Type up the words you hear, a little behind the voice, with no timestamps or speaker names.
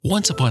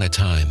Once upon a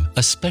time,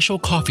 a special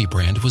coffee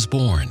brand was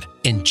born,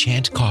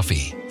 Enchant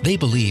Coffee. They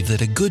believe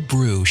that a good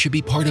brew should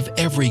be part of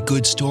every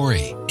good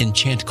story.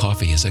 Enchant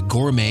Coffee is a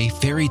gourmet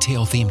fairy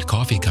tale themed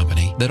coffee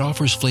company that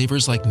offers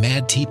flavors like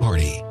Mad Tea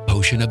Party,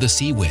 Potion of the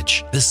Sea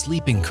Witch, The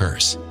Sleeping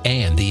Curse,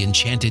 and The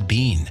Enchanted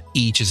Bean.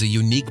 Each is a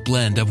unique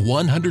blend of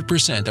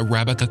 100%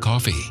 Arabica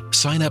coffee.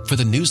 Sign up for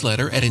the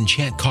newsletter at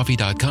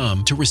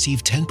enchantcoffee.com to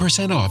receive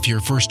 10% off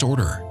your first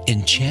order.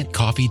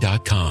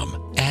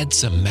 Enchantcoffee.com. Add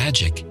some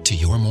magic to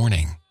your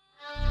morning.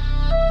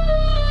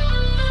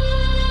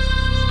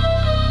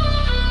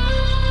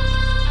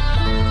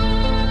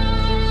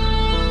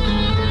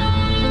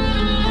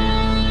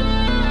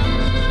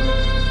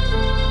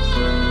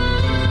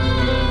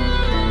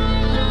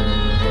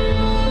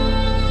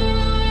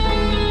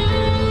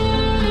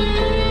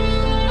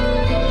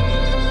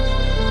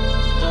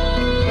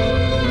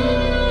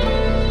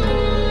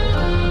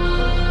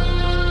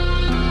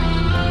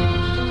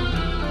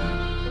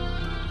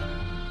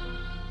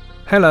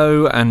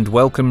 Hello and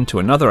welcome to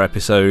another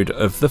episode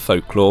of the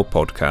Folklore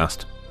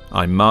Podcast.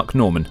 I'm Mark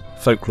Norman,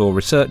 folklore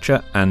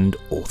researcher and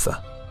author.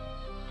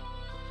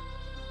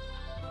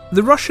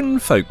 The Russian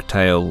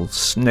folktale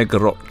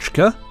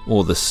Snegorochka,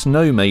 or the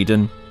Snow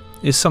Maiden,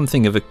 is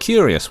something of a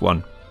curious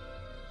one.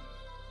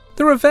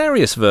 There are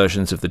various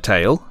versions of the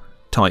tale,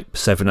 type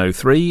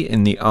 703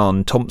 in the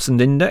Arne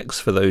Thompson Index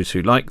for those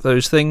who like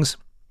those things,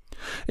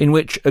 in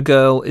which a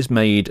girl is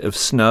made of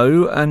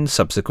snow and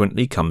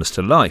subsequently comes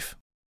to life.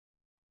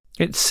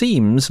 It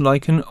seems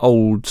like an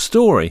old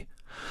story,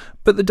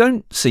 but there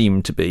don't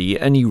seem to be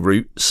any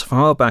roots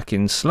far back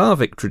in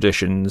Slavic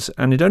traditions,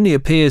 and it only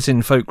appears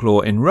in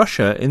folklore in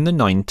Russia in the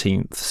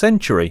 19th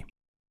century.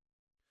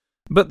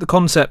 But the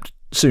concept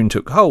soon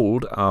took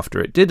hold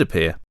after it did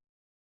appear.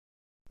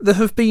 There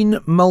have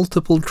been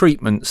multiple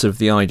treatments of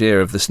the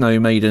idea of the Snow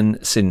Maiden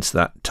since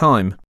that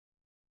time.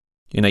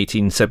 In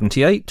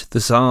 1878, the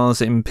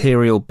Tsar's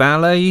Imperial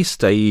Ballet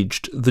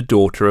staged The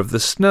Daughter of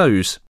the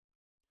Snows.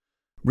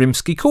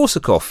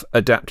 Rimsky-Korsakov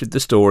adapted the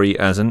story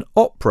as an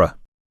opera.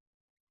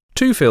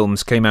 2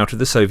 films came out of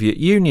the Soviet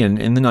Union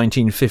in the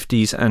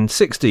 1950s and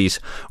 60s,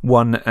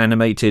 one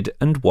animated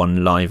and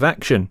one live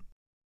action.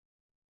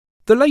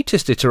 The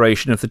latest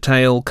iteration of the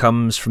tale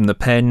comes from the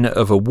pen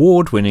of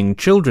award-winning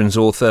children's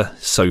author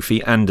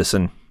Sophie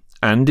Anderson,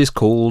 and is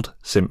called,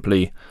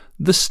 simply,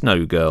 The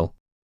Snow Girl.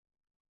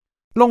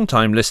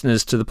 Long-time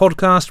listeners to the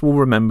podcast will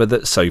remember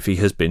that Sophie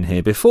has been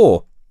here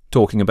before,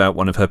 talking about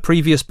one of her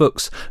previous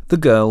books, The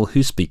Girl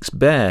Who Speaks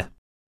Bear.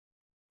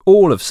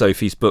 All of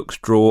Sophie's books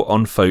draw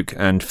on folk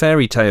and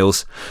fairy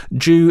tales,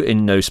 due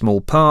in no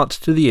small part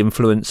to the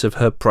influence of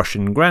her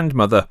Prussian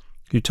grandmother,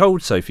 who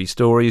told Sophie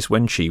stories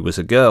when she was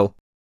a girl.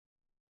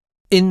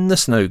 In The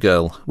Snow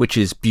Girl, which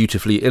is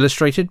beautifully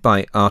illustrated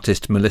by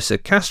artist Melissa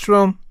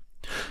Castron,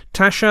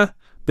 Tasha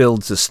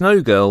builds a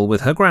snow girl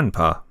with her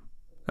grandpa,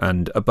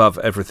 and above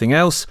everything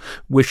else,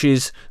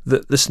 wishes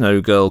that the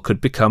snow girl could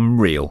become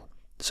real,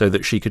 so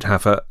that she could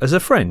have her as a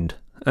friend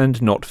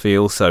and not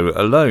feel so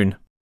alone.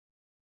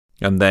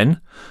 And then,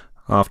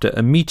 after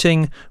a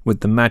meeting with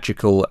the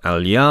magical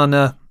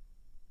Alyana,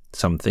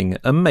 something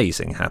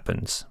amazing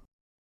happens.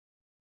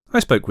 I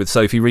spoke with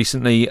Sophie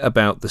recently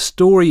about the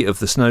story of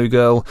the Snow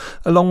Girl,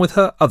 along with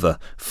her other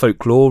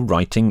folklore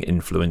writing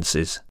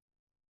influences.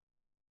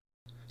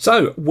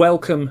 So,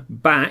 welcome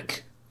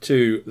back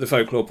to the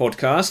Folklore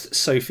Podcast,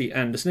 Sophie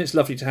Anderson. It's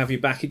lovely to have you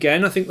back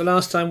again. I think the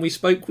last time we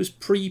spoke was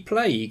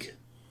pre-plague.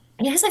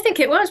 Yes, I think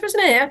it was,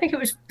 wasn't it? I think it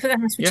was for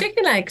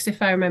chicken legs,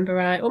 if I remember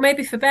right, or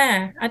maybe for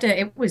bear. I don't.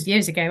 It was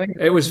years ago. Wasn't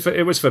it? It was for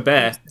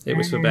bear. It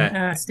was for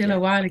bear. Still a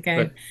while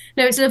ago. But,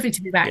 no, it's lovely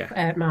to be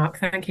back, Mark.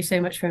 Thank you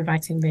so much for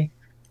inviting me.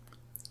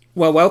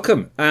 Well,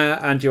 welcome,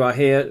 and you are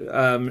here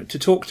to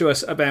talk to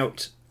us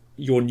about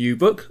your new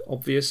book,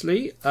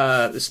 obviously,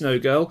 The Snow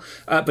Girl,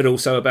 but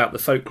also about the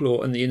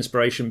folklore and the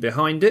inspiration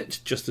behind it,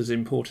 just as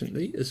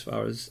importantly as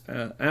far as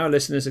our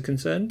listeners are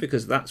concerned,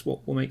 because that's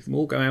what will make them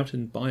all go out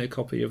and buy a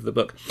copy of the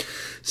book.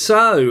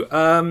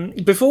 So,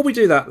 before we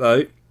do that,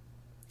 though,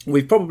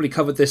 we've probably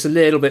covered this a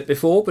little bit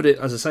before, but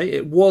as I say,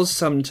 it was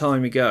some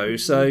time ago.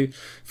 So,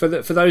 for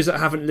those that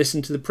haven't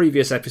listened to the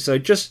previous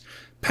episode, just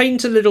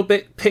paint a little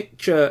bit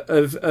picture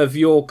of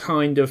your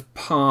kind of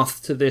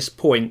path to this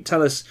point.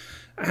 Tell us,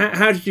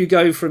 how did you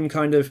go from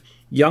kind of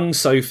young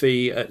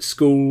Sophie at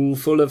school,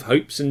 full of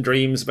hopes and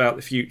dreams about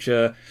the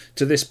future,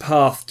 to this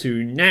path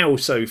to now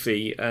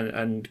Sophie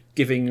and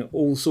giving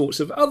all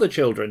sorts of other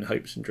children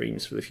hopes and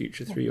dreams for the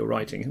future through your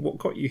writing? What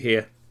got you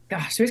here?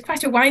 Gosh, it was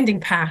quite a winding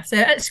path.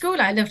 At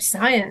school, I loved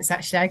science,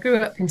 actually. I grew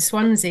up in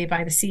Swansea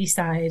by the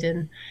seaside,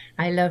 and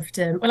I loved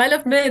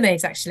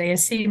mermaids, actually, and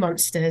sea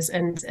monsters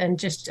and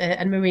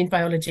marine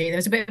biology. There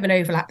was a bit of an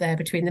overlap there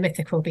between the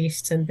mythical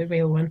beasts and the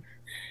real one.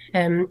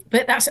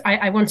 But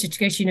I wanted to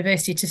go to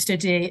university to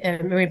study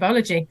marine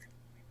biology,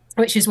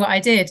 which is what I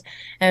did.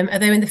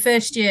 Although in the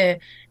first year,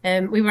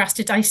 we were asked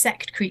to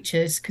dissect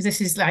creatures, because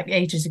this is like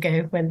ages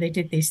ago when they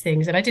did these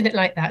things, and I didn't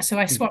like that. So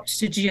I swapped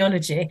to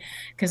geology,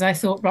 because I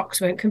thought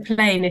rocks won't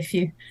complain if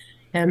you,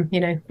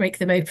 break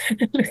them open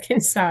and look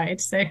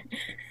inside. So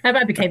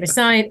I became a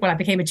science. Well, I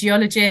became a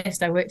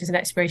geologist. I worked as an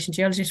exploration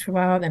geologist for a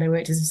while. Then I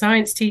worked as a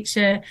science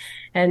teacher,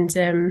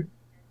 and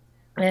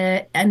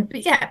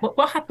but yeah,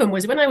 what happened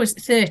was when I was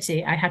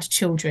 30, I had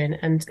children,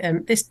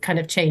 and this kind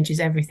of changes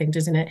everything,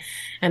 doesn't it?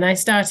 And I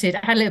had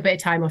a little bit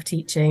of time off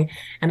teaching,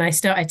 and I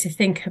started to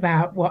think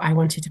about what I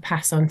wanted to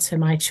pass on to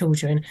my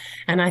children.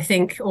 And I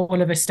think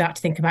all of us start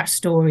to think about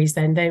stories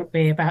then, don't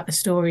we? About the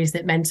stories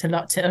that meant a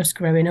lot to us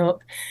growing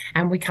up,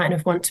 and we kind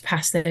of want to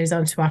pass those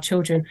on to our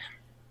children.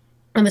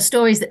 And the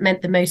stories that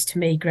meant the most to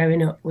me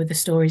growing up were the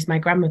stories my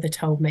grandmother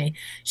told me.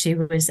 She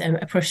was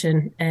a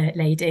Prussian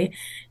lady,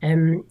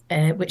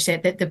 which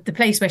the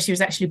place where she was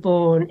actually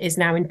born is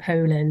now in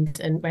Poland,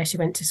 and where she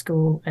went to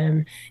school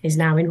is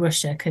now in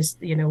Russia, because,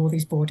 you know, all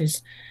these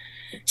borders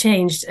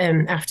changed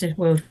after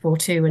World War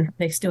II, and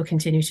they still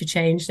continue to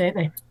change, don't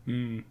they?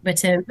 Mm.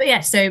 But yeah,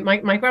 so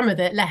my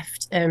grandmother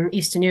left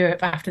Eastern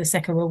Europe after the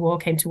Second World War,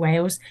 came to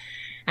Wales.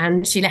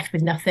 And she left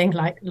with nothing,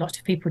 like lots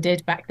of people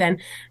did back then.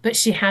 But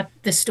she had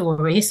the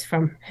stories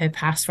from her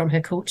past, from her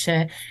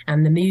culture,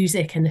 and the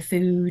music and the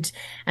food,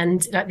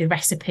 and like the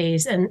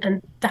recipes.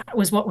 And that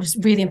was what was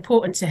really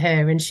important to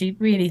her. And she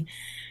really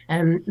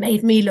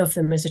made me love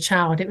them as a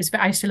child.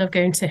 I used to love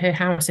going to her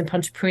house in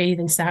Pontypridd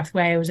in South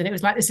Wales, and it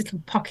was like this little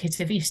pocket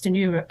of Eastern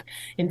Europe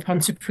in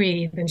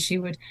Pontypridd. And she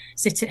would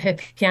sit at her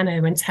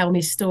piano and tell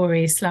me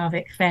stories,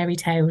 Slavic fairy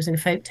tales and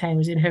folk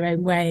tales in her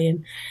own way,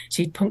 and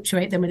she'd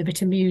punctuate them with a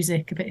bit of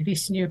music, a bit of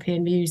Eastern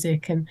European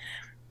music, and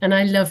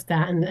I loved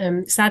that.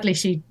 And sadly,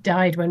 she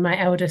died when my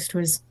eldest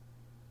was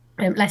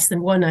less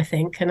than one, I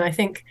think. And I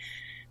think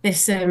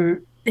this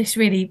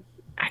really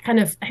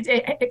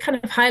it kind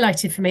of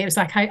highlighted for me. It was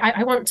like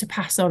I want to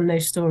pass on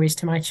those stories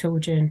to my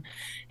children,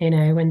 you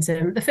know. And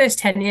the first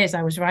 10 years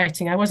I was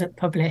writing, I wasn't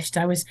published.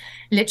 I was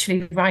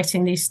literally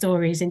writing these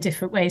stories in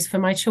different ways for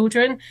my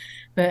children.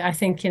 But I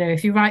think, you know,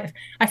 if you write,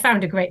 I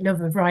found a great love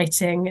of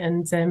writing,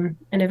 and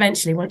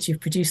eventually, once you've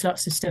produced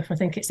lots of stuff, I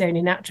think it's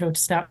only natural to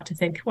start to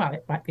think, well,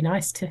 it might be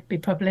nice to be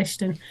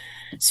published and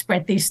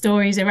spread these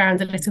stories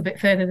around a little bit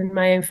further than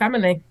my own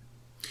family.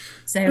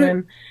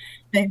 So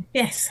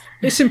yes,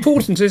 it's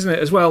important, isn't it,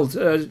 as well,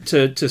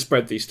 to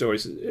spread these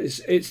stories.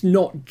 It's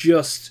not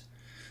just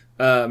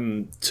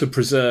to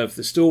preserve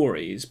the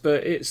stories,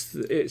 but it's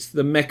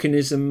the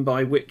mechanism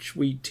by which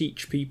we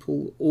teach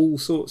people all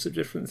sorts of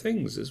different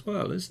things as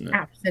well, isn't it?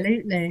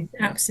 Absolutely,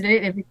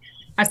 absolutely.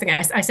 I think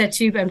I said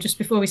to you just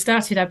before we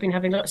started, I've been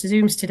having lots of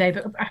Zooms today,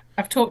 but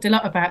I've talked a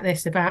lot about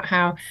this, about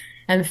how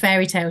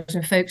fairy tales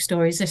and folk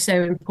stories are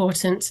so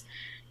important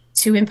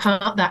to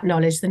impart that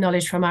knowledge, the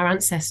knowledge from our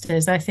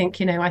ancestors. I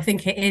think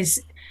it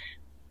is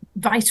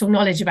vital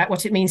knowledge about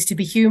what it means to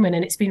be human,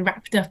 and it's been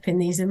wrapped up in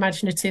these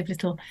imaginative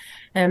little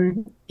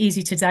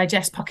easy to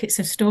digest pockets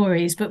of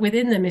stories, but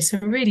within them is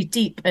some really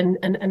deep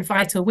and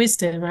vital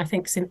wisdom. I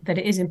think that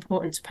it is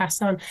important to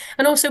pass on.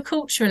 And also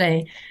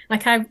culturally,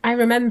 like I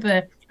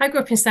remember I grew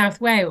up in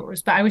South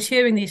Wales, but I was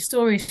hearing these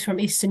stories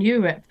from Eastern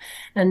Europe,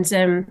 and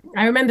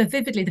I remember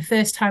vividly the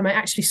first time I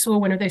actually saw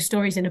one of those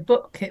stories in a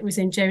book. It was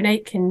in Joan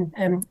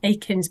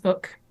Aiken's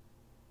book,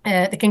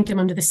 The Kingdom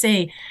Under the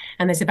Sea,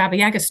 and there's a Baba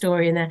Yaga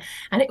story in there.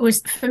 And it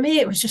was, for me,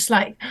 it was just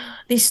like,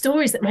 these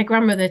stories that my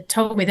grandmother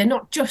told me, they're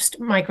not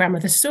just my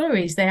grandmother's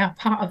stories, they are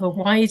part of a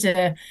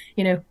wider,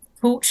 you know,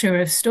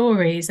 culture of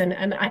stories.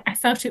 And I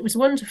felt it was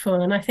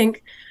wonderful. And I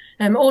think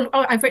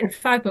I've written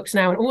 5 books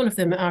now, and all of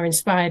them are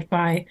inspired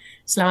by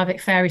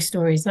Slavic fairy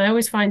stories. And I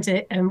always find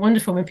it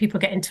wonderful when people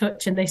get in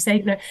touch and they say,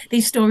 you know,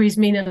 these stories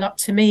mean a lot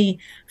to me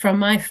from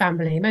my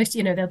family. Most,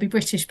 you know, there'll be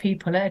British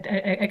people.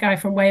 A guy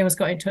from Wales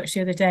got in touch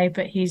the other day,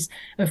 but he's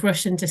of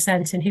Russian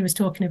descent, and he was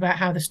talking about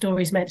how the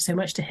stories meant so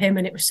much to him,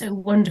 and it was so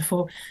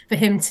wonderful for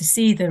him to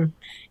see them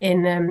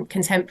in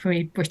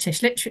contemporary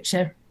British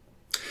literature.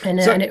 And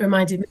it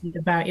reminded me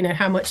about, you know,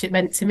 how much it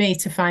meant to me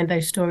to find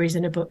those stories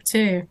in a book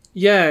too.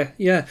 Yeah.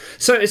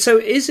 So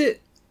is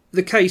it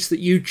the case that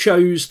you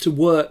chose to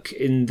work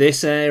in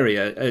this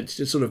area,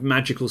 sort of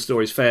magical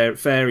stories,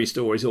 fairy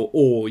stories,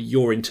 or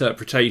your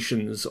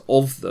interpretations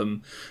of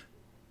them,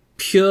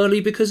 purely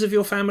because of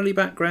your family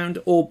background,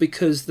 or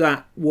because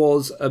that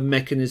was a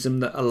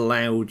mechanism that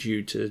allowed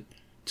you to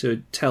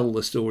tell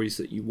the stories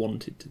that you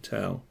wanted to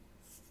tell?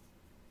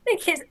 I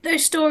think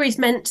those stories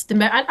meant the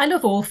most. I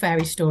love all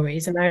fairy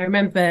stories, and I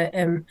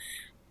remember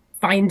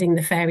finding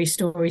the fairy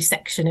story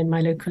section in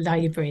my local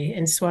library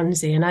in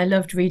Swansea, and I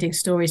loved reading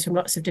stories from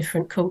lots of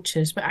different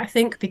cultures. But I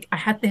think I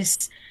had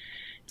this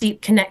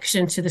deep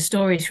connection to the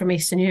stories from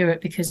Eastern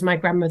Europe because my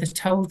grandmother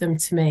told them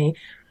to me.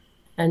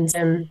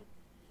 And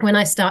when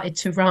I started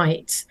to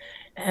write,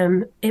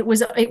 it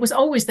was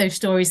always those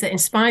stories that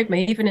inspired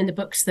me, even in the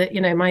books that,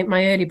 you know,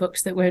 my early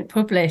books that weren't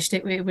published.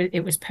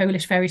 It was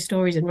Polish fairy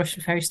stories and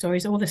Russian fairy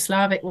stories, all the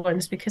Slavic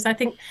ones, because I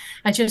think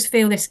I just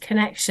feel this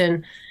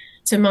connection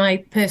to my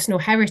personal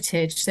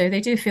heritage. So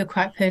they do feel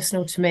quite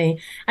personal to me.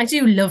 I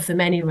do love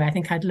them anyway. I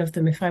think I'd love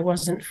them if I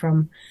wasn't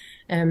from,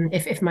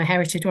 if my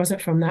heritage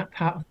wasn't from that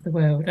part of the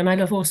world. And I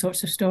love all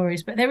sorts of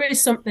stories, but there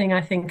is something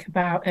I think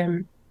about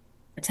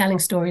telling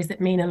stories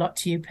that mean a lot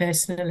to you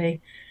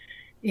personally.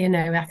 You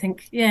know, I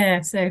think, yeah,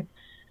 so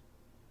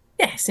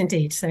Yes,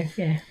 indeed. So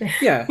yeah.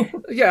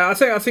 Yeah.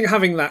 I think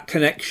having that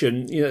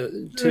connection,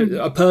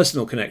 to a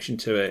personal connection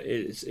to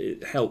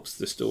it helps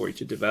the story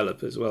to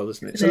develop as well,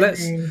 doesn't it? So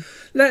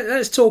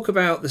let's talk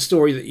about the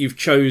story that you've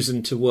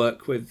chosen to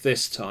work with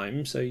this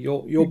time. So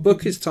your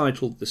book is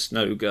titled The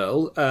Snow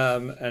Girl,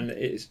 and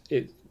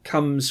it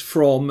comes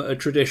from a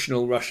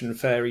traditional Russian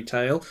fairy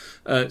tale,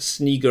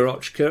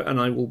 Snegorochka, and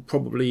I will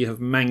probably have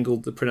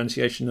mangled the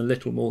pronunciation a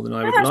little more than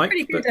I would like.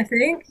 Pretty good, I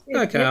think.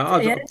 Okay,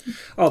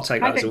 I'll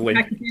take that as a win.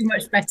 I could do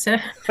much better.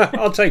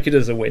 I'll take it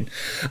as a win.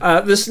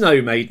 The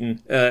Snow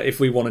Maiden, if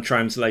we want to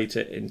translate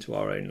it into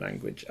our own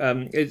language.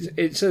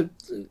 It's a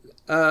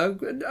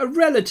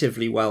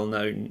relatively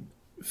well-known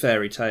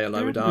fairy tale,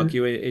 I would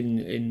argue,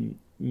 in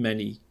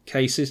many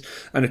cases,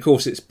 and of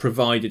course it's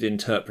provided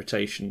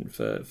interpretation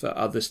for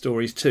other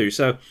stories too.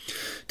 So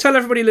tell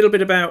everybody a little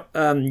bit about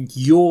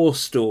your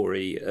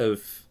story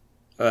of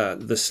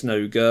the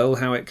Snow Girl,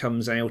 how it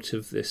comes out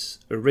of this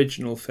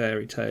original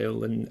fairy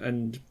tale,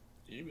 and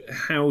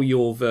how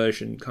your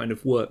version kind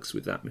of works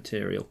with that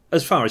material,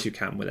 as far as you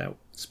can without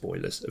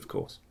spoilers, of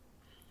course.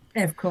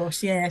 Of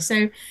course, yeah.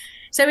 So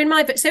in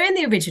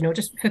the original,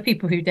 just for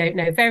people who don't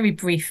know, very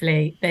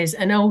briefly, there's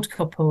an old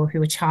couple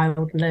who are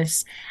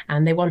childless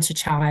and they want a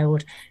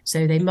child.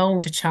 So they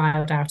mould a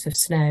child out of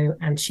snow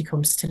and she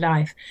comes to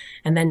life.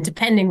 And then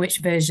depending which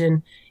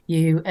version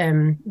you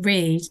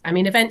read, I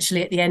mean,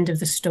 eventually at the end of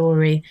the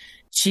story,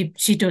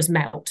 she does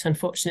melt.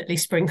 Unfortunately,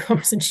 spring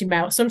comes and she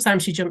melts.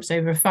 Sometimes she jumps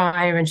over a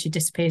fire and she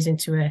disappears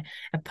into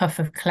a puff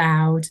of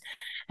cloud.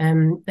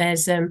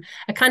 There's a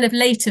kind of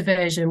later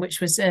version,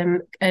 which was a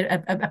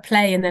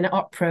play and then an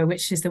opera,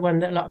 which is the one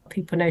that a lot of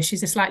people know.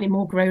 She's a slightly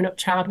more grown-up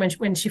child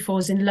when she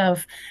falls in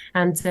love,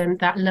 and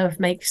that love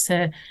makes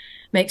her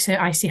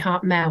icy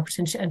heart melt,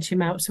 and she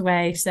melts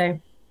away. So,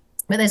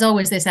 but there's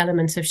always this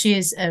element of she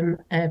is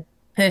a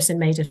person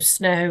made of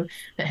snow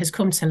that has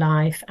come to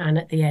life, and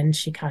at the end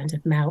she kind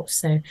of melts.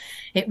 So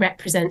it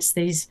represents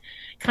these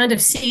kind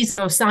of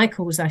seasonal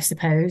cycles, I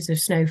suppose, of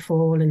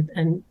snowfall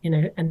and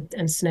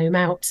snow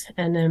melt.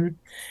 And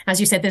as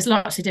you said, there's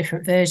lots of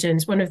different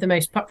versions. One of the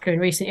most popular in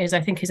recent years,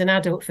 I think, is an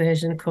adult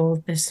version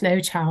called The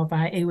Snow Child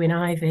by Eowyn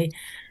Ivey,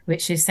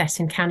 which is set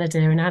in Canada,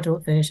 an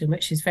adult version,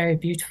 which is very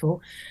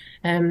beautiful.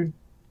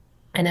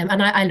 And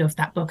I love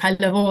that book. I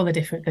love all the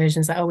different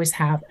versions. I always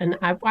have. And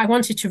I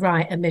wanted to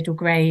write a middle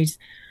grade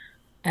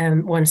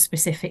one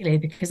specifically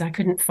because I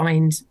couldn't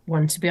find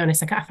one, to be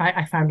honest.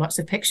 I found lots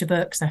of picture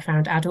books. I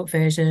found adult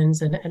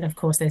versions. And of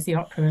course, there's the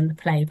opera and the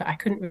play. But I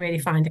couldn't really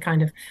find a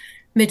kind of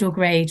middle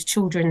grade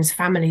children's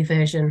family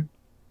version.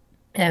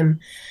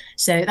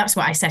 So that's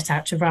what I set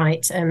out to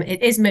write.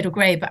 It is middle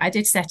grade, but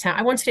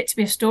I wanted it to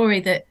be a story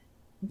that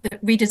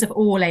readers of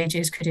all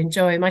ages could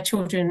enjoy. My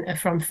children are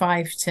from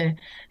 5 to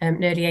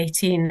nearly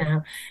 18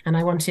 now, and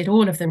I wanted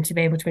all of them to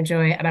be able to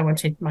enjoy it, and I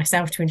wanted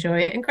myself to enjoy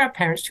it and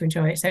grandparents to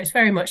enjoy it. So it's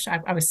very much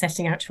I was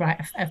setting out to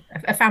write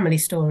a family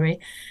story.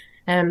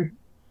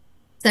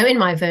 So in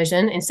my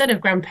version, instead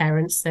of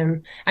grandparents,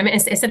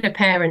 instead of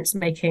parents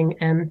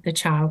making the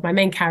child, my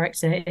main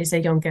character is a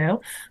young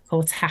girl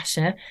called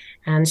Tasha,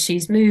 and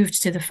she's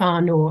moved to the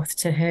far north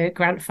to her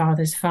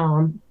grandfather's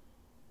farm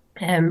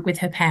with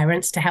her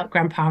parents to help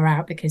grandpa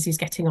out because he's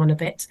getting on a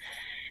bit.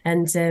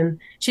 And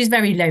she's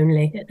very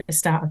lonely at the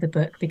start of the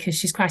book because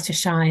she's quite a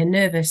shy and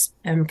nervous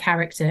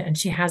character, and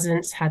she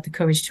hasn't had the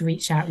courage to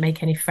reach out and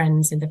make any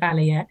friends in the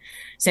valley yet.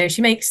 So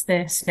she makes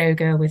the Snow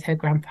Girl with her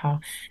grandpa,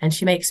 and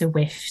she makes a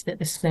wish that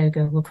the Snow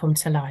Girl will come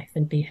to life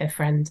and be her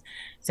friend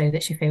so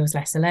that she feels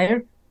less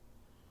alone.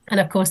 And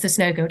of course, the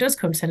Snow Girl does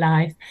come to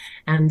life,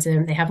 and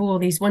they have all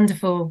these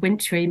wonderful,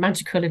 wintry,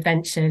 magical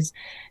adventures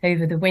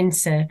over the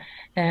winter.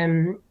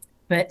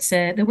 But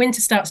the winter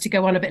starts to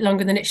go on a bit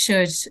longer than it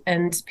should,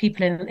 and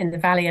people in the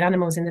valley and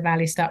animals in the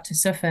valley start to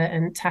suffer.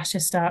 And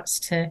Tasha starts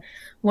to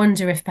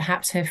wonder if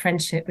perhaps her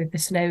friendship with the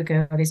Snow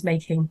Girl is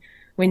making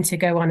winter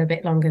go on a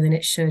bit longer than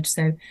it should.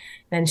 So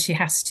then she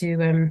has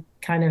to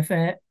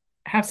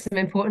have some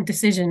important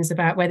decisions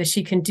about whether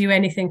she can do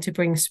anything to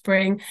bring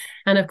spring.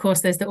 And of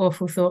course, there's the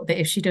awful thought that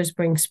if she does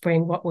bring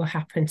spring, what will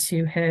happen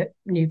to her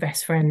new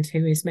best friend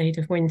who is made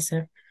of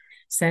winter?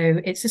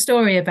 So it's a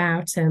story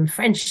about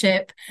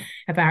friendship,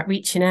 about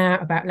reaching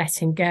out, about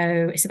letting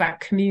go. It's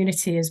about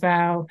community as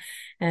well.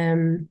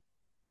 And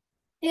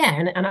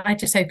I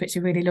just hope it's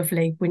a really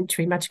lovely,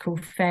 wintry, magical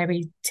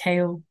fairy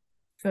tale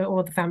for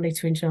all the family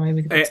to enjoy.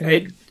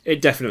 It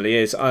definitely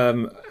is.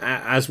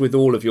 As with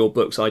all of your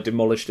books, I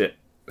demolished it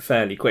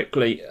fairly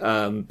quickly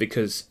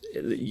because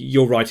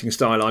your writing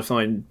style I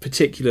find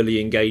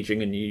particularly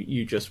engaging, and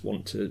you just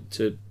want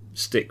to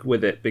stick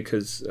with it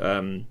because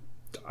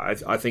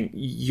I think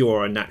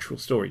you're a natural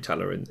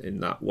storyteller in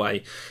that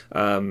way,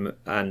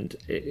 and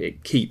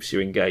it keeps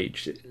you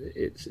engaged.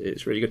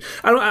 It's really good,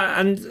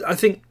 and I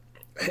think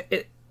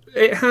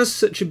it has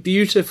such a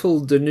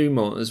beautiful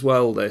denouement as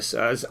well. This,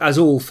 as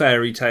all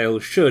fairy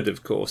tales should,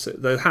 of course.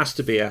 There has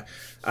to be a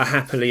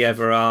happily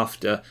ever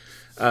after.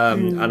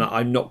 And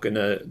I'm not going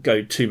to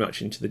go too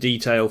much into the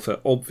detail for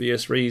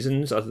obvious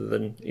reasons, other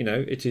than,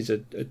 it is a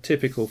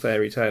typical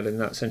fairy tale in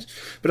that sense.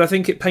 But I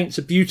think it paints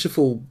a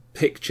beautiful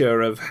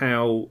picture of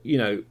how,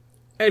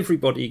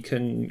 everybody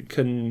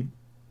can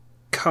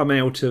come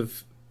out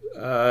of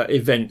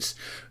events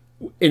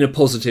in a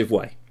positive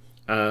way.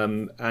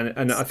 And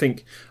I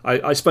think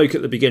I spoke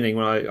at the beginning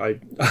when I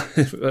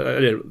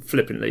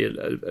flippantly,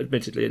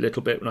 admittedly, a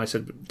little bit, when I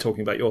said,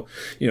 talking about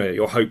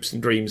your hopes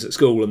and dreams at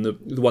school and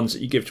the ones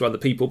that you give to other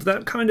people.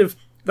 But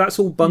that's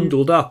all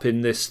bundled up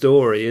in this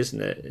story,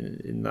 isn't it?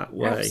 In that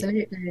way.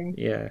 Absolutely.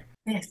 Yeah.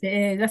 Yes, it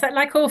is. I think,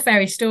 like all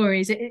fairy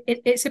stories,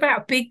 it's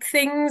about big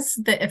things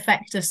that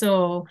affect us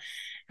all.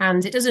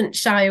 And it doesn't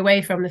shy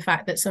away from the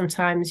fact that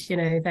sometimes,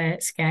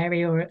 they're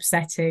scary or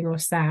upsetting or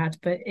sad,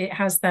 but it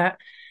has the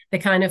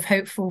kind of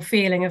hopeful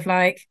feeling of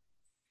like,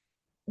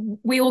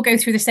 we all go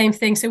through the same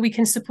thing, so we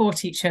can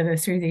support each other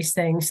through these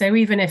things. So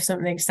even if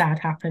something sad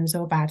happens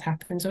or bad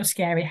happens or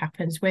scary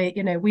happens,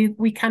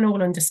 we can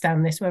all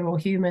understand this. We're all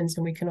humans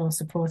and we can all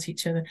support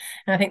each other.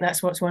 And I think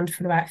that's what's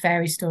wonderful about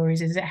fairy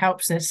stories, is it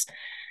helps us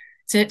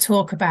to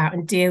talk about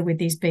and deal with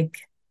these big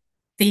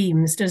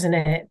themes, doesn't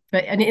it?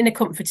 But and in a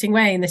comforting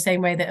way, in the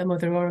same way that a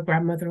mother or a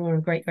grandmother or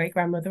a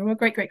great-great-grandmother or a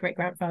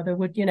great-great-great-grandfather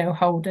would,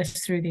 hold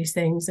us through these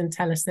things and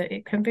tell us that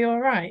it can be all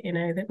right,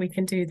 that we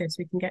can do this,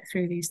 we can get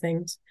through these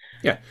things.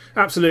 Yeah,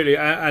 absolutely.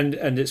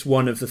 And it's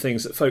one of the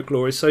things that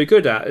folklore is so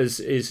good at, is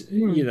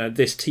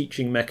this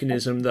teaching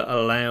mechanism that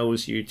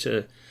allows you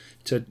to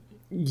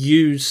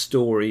use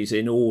stories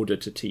in order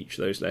to teach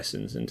those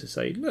lessons and to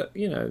say, look,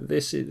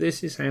 this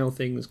is how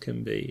things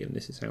can be, and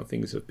this is how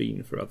things have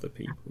been for other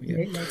people. Yeah.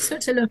 It's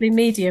such a lovely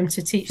medium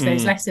to teach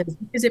those lessons,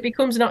 because it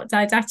becomes not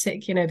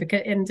didactic,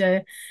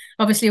 because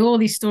obviously all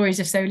these stories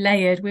are so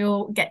layered. We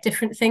all get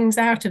different things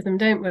out of them,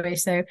 don't we?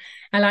 So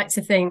I like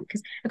to think,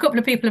 because a couple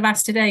of people have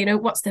asked today,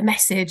 what's the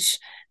message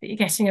that you're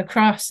getting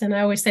across? And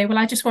I always say, well,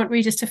 I just want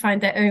readers to find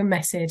their own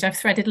message. I've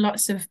threaded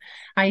lots of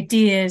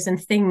ideas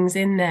and things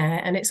in there,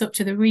 and it's up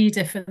to the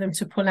reader for them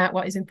to pull out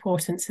what is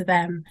important to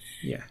them.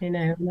 Yeah.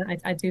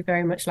 I do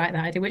very much like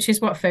that idea, which is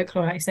what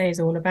folklore, like I say, is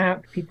all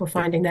about. People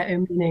finding their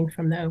own meaning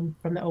from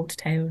the old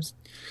tales.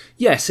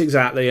 Yes,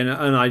 exactly. And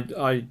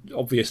I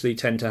obviously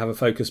tend to have a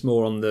focus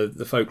more on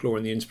the folklore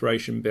and the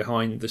inspiration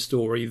behind the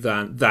story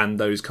than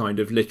those kind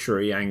of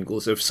literary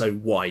angles of, so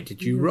why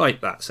did you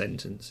write that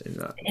sentence in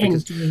that?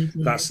 Because Indeed,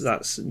 yes.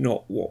 That's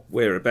not what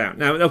we're about.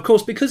 Now, of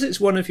course, because it's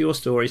one of your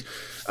stories,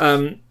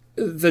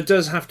 there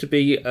does have to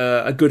be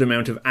a good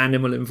amount of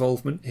animal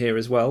involvement here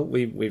as well.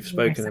 We've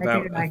spoken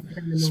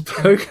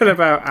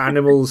about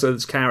animals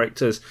as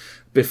characters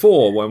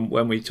before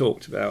when we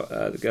talked about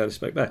The Girl Who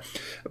Spoke Bear.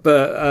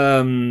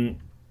 But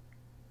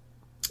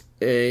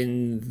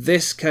in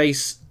this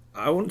case,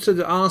 I wanted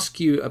to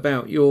ask you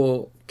about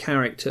your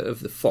character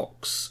of the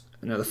fox.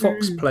 Now, the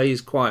fox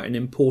plays quite an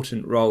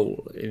important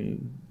role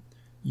in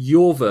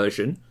your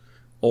version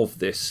of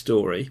this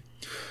story.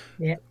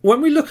 Yeah.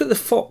 When we look at the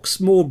fox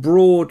more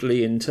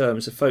broadly in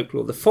terms of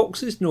folklore, the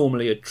fox is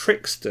normally a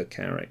trickster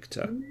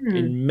character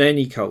in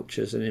many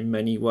cultures and in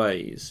many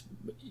ways.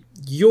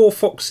 Your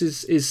fox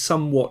is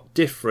somewhat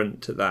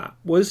different to that.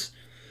 Was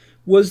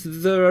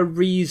there a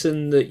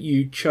reason that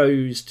you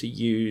chose to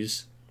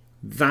use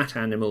that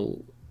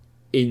animal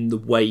in the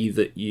way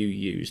that you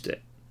used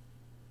it?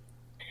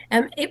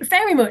 It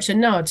very much a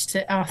nod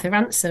to Arthur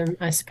Ransom,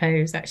 I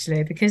suppose,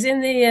 actually, because in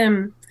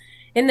the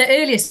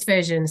earliest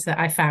versions that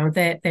I found,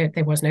 there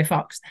was no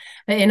fox.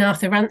 But in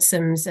Arthur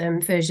Ransom's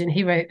version,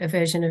 he wrote a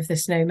version of the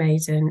Snow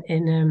Maiden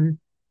in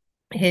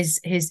his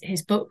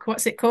book.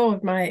 What's it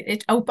called?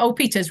 Old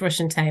Peter's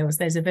Russian Tales.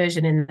 There's a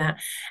version in that,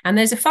 and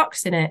there's a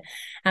fox in it.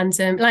 And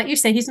like you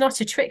say, he's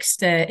not a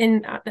trickster.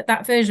 In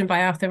that version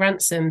by Arthur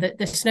Ransom,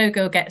 the Snow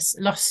Girl gets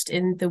lost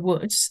in the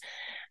woods,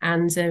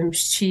 and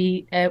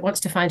she wants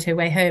to find her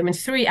way home, and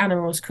three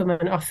animals come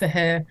and offer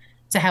her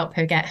to help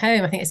her get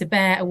home. I think it's a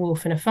bear, a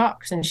wolf, and a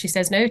fox. And she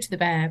says no to the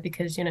bear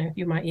because,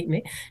 you might eat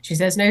me. She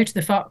says no to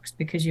the fox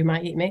because you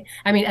might eat me.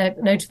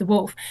 No to the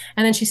wolf.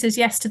 And then she says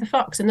yes to the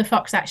fox, and the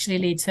fox actually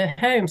leads her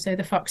home. So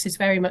the fox is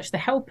very much the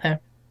helper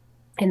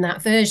in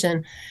that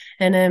version.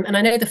 And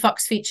I know the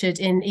fox featured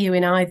in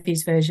Eowyn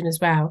Ivy's version as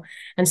well.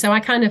 And so I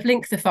kind of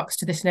link the fox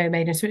to the Snow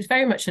Maiden. So it's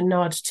very much a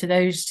nod to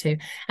those two.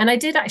 And I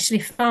did actually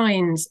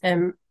find...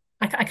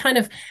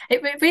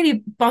 it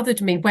really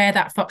bothered me where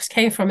that fox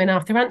came from in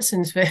Arthur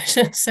Ransom's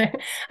version. So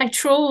I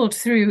trawled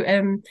through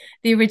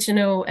the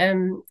original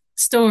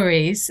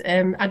stories.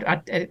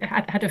 I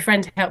had a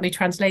friend help me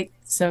translate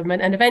some,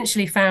 and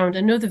eventually found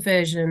another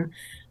version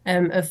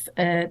of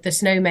the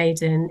Snow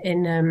Maiden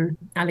in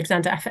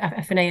Alexander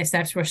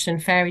Afanasьev's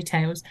Russian fairy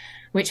tales,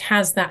 which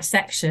has that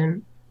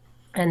section.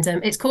 And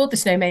it's called The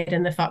Snow Maiden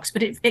and the Fox,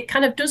 but it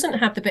kind of doesn't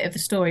have the bit of the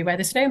story where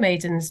the Snow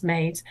Maiden's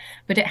made,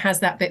 but it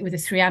has that bit with the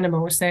three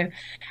animals. So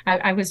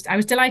I was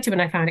delighted when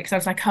I found it, because I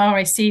was like,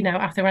 I see now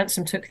Arthur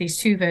Ransom took these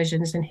two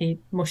versions and he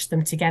mushed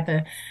them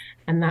together.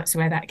 and that's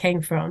where that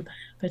came from.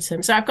 But so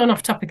I've gone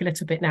off topic a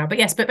little bit now. But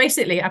yes, but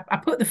basically I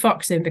put the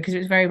fox in because it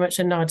was very much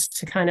a nod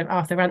to kind of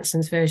Arthur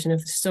Ranson's version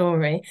of the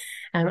story.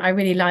 I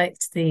really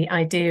liked the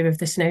idea of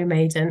the Snow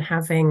Maiden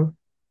having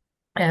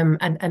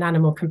an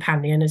animal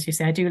companion, as you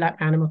say. I do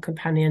like animal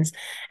companions,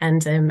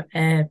 and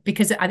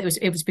because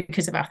it was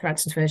because of Arthur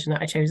Ranson's version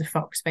that I chose a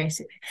fox.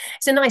 Basically,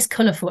 it's a nice,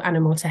 colourful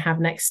animal to have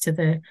next to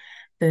the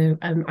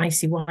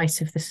icy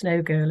white of the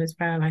snow girl as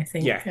well. I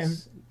think.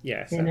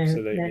 Yes,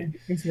 absolutely.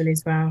 Visually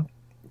as well.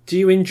 Do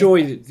you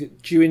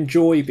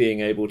enjoy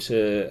being able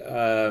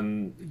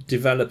to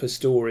develop a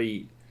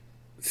story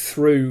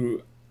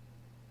through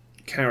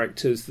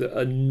characters that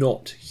are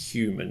not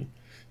human?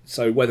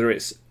 So whether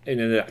it's in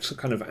an actual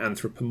kind of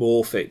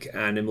anthropomorphic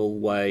animal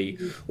way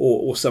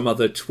or some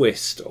other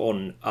twist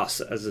on us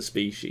as a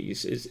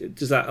species,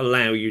 does that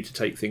allow you to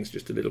take things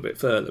just a little bit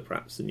further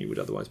perhaps than you would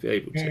otherwise be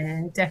able to?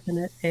 Yeah,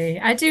 definitely.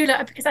 I do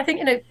like, because I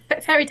think,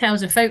 fairy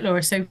tales and folklore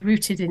are so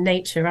rooted in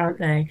nature, aren't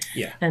they?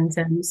 Yeah. And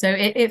so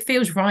it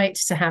feels right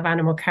to have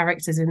animal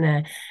characters in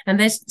there. And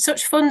there's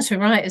such fun to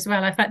write as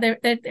well. In fact,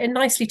 they're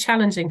nicely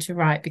challenging to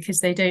write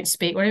because they don't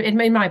speak, well,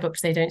 in my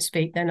books, they don't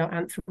speak. They're not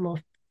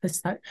anthropomorphized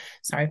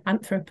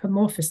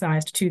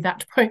to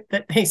that point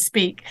that they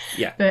speak.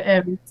 Yeah.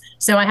 But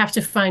so I have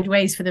to find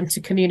ways for them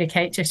to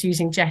communicate just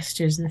using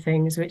gestures and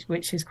things,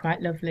 which is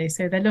quite lovely.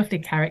 So they're lovely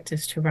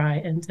characters to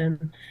write,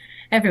 and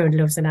everyone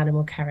loves an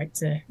animal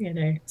character,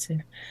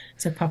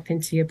 to pop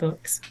into your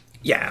books.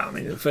 Yeah, I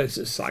mean,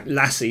 it's like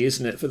Lassie,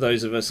 isn't it, for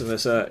those of us of a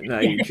certain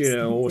age,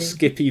 Yes, or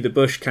Skippy the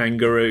bush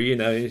kangaroo,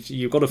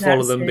 you've got to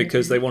follow them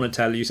because they want to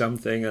tell you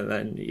something, and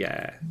then,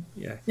 yeah.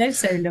 They're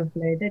so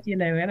lovely,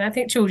 and I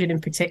think children in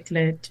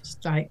particular,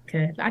 just like,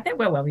 I think,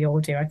 well, we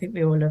all do. I think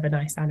we all love a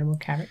nice animal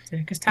character,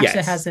 because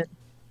Tasha has a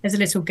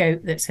little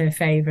goat that's her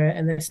favourite,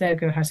 and the Snow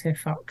Girl has her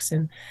fox,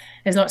 and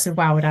there's lots of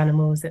wild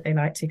animals that they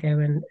like to go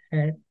and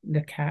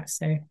look at.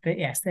 So, but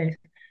yes,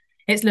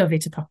 it's lovely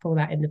to pop all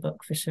that in the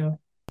book for sure.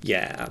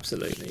 Yeah,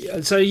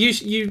 absolutely. So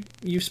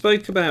you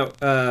spoke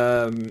about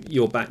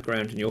your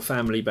background and your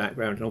family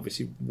background, and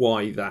obviously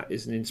why that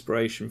is an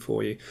inspiration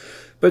for you.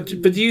 But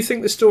do you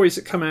think the stories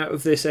that come out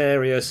of this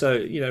area,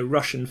 so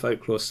Russian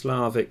folklore,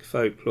 Slavic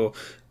folklore,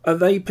 are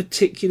they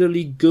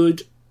particularly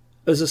good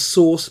as a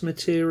source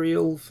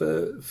material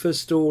for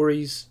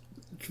stories,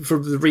 for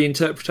the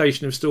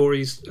reinterpretation of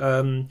stories,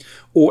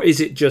 or is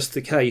it just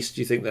the case?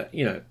 Do you think that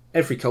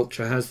every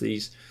culture has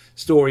these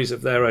stories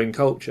of their own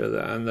culture,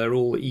 and they're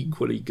all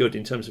equally good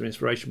in terms of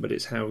inspiration, but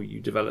it's how you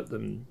develop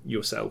them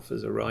yourself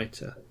as a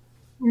writer?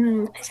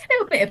 It's a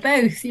little bit of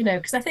both,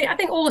 because I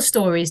think all the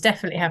stories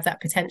definitely have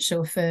that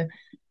potential for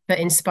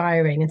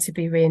inspiring and to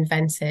be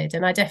reinvented,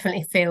 and I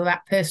definitely feel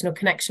that personal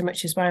connection,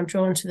 which is why I'm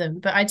drawn to them.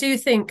 But I do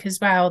think as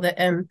well that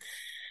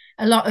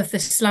a lot of the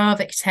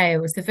Slavic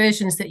tales, the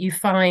versions that you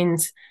find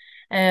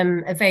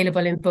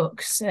available in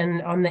books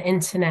and on the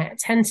internet,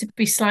 tend to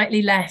be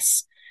slightly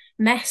less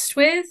messed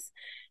with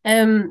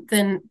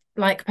than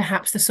like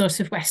perhaps the sort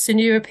of Western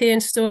European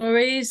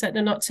stories.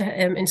 Not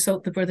to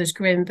insult the Brothers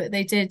Grimm, but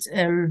they did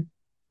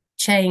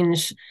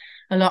change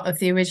a lot of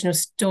the original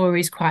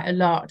stories quite a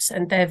lot,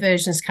 and their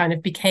versions kind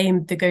of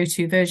became the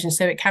go-to version.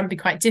 So it can be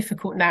quite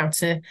difficult now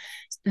to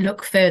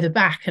look further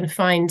back and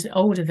find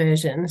older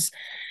versions.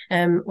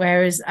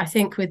 Whereas I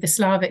think with the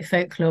Slavic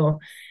folklore,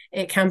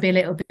 it can be a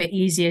little bit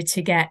easier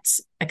to get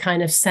a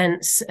kind of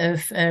sense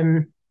of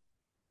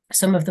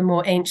some of the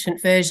more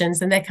ancient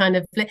versions, and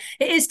it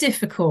is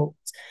difficult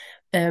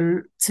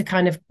to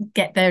kind of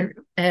get their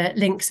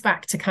links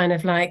back to kind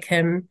of like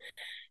I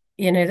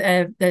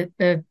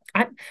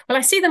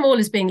see them all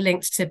as being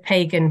linked to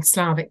pagan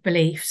Slavic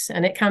beliefs,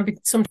 and it can be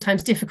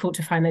sometimes difficult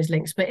to find those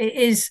links, but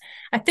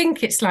I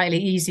think it's slightly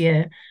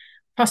easier,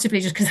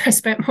 possibly just because I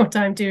spent more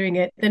time doing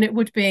it, than it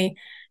would be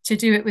to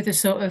do it with the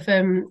sort of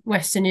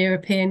Western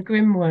European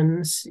Grimm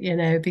ones,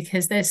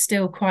 because there's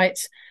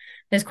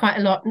quite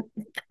a lot,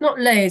 not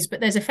loads,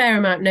 but there's a fair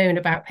amount known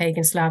about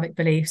pagan Slavic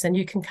beliefs. And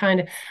you can kind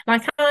of,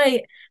 like,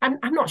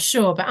 I'm not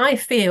sure, but I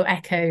feel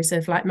echoes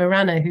of like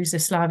Marana, who's the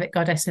Slavic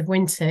goddess of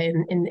winter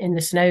in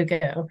the Snow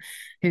Girl,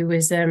 who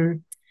was a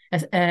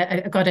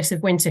goddess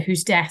of winter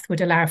whose death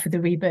would allow for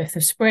the rebirth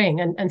of spring.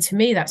 And to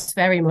me, that's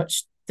very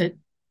much the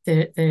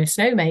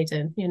Snow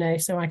Maiden,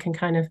 so I can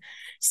kind of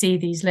see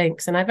these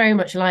links. And I very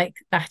much like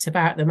that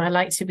about them. I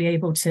like to be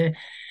able to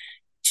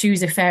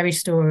choose a fairy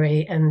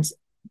story, and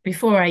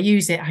before I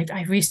use it,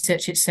 I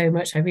research it so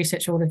much. I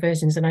research all the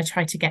versions, and I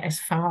try to get as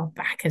far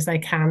back as I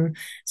can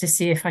to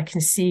see if I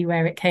can see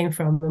where it came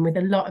from. And with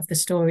a lot of the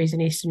stories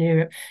in Eastern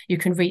Europe, you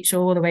can reach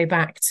all the way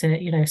back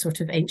to, sort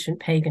of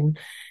ancient pagan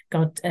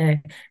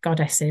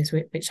goddesses,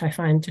 which I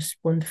find just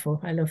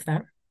wonderful. I love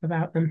that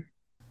about them.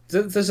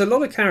 There's a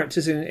lot of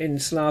characters in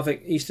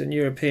Slavic Eastern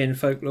European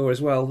folklore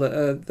as well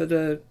that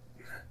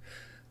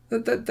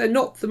they're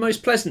not the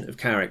most pleasant of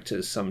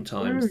characters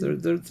sometimes.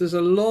 There's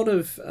a lot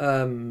of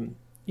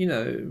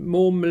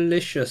more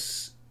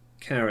malicious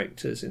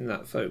characters in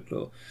that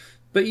folklore,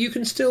 but you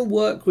can still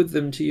work with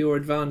them to your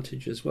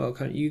advantage as well,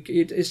 can't you?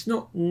 It's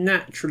not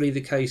naturally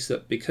the case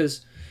that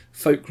because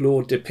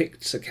folklore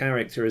depicts a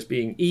character as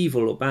being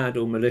evil or bad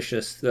or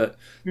malicious,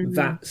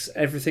 that's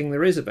everything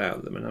there is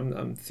about them. And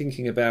I'm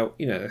thinking about,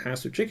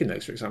 House of Chicken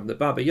Legs, for example, the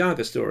Baba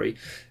Yaga story.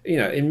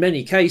 In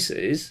many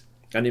cases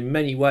and in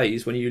many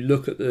ways, when you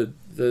look at the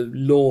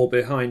lore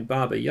behind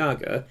Baba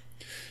Yaga,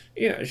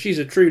 she's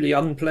a truly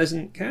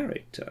unpleasant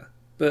character.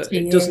 But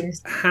it doesn't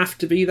have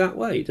to be that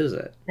way, does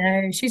it?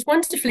 No, she's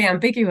wonderfully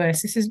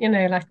ambiguous. This is,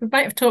 like we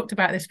might have talked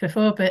about this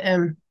before, but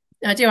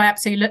I do. I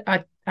absolutely,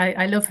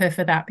 I love her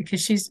for that, because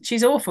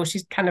she's awful.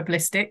 She's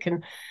cannibalistic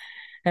and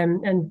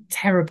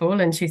terrible,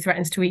 and she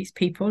threatens to eat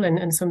people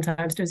and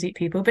sometimes does eat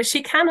people. But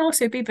she can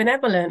also be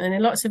benevolent, and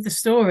in lots of the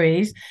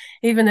stories,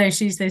 even though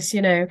she's this,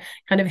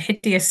 kind of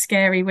hideous,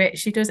 scary witch,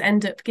 she does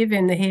end up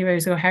giving the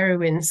heroes or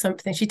heroines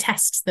something. She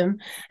tests them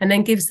and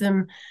then gives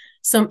them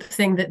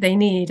something that they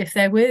need if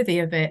they're worthy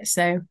of it.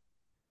 So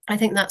I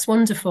think that's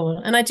wonderful.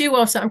 And I do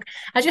also,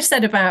 I just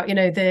said about,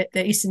 the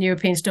Eastern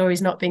European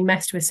stories not being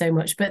messed with so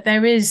much, but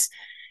there is,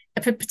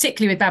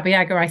 particularly with Baba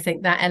Yaga, I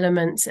think that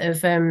element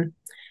of when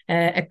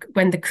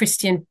the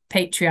Christian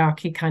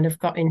patriarchy kind of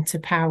got into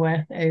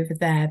power over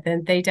there,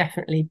 then they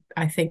definitely,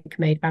 I think,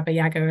 made Baba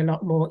Yaga a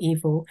lot more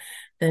evil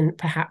than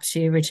perhaps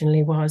she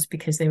originally was,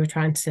 because they were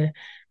trying to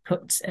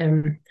put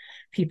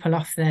people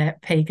off their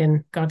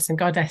pagan gods and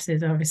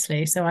goddesses,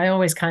 obviously. So I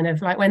always kind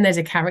of like, when there's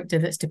a character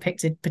that's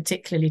depicted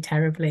particularly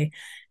terribly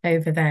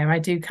over there, I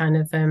do kind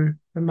of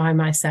remind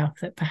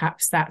myself that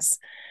perhaps that's,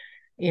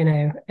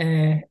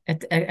 a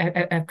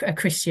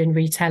Christian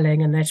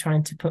retelling, and they're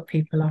trying to put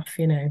people off,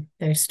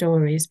 those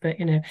stories. But,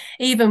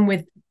 even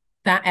with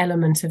that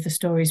element of the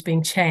stories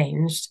being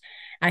changed,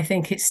 I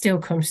think it still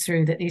comes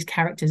through that these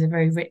characters are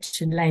very rich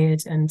and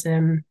layered and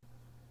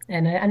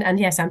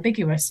yes,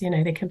 ambiguous.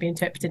 They can be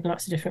interpreted in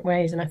lots of different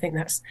ways, and I think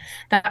that's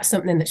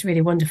something that's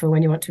really wonderful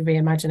when you want to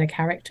reimagine a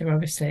character.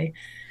 Obviously,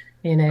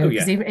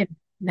 because even in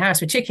the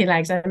House with Chicken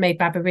Legs, I made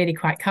Baba really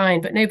quite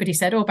kind, but nobody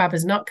said, "Oh,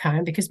 Baba's not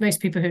kind," because most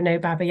people who know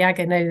Baba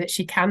Yaga know that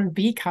she can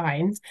be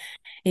kind,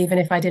 even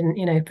if I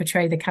didn't,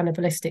 portray the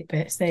cannibalistic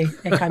bits. They're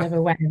kind of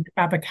aware that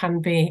Baba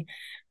can be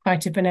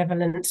quite a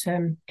benevolent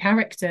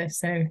character.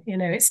 So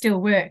it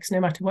still works no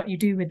matter what you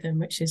do with them,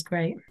 which is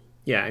great.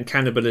 Yeah, and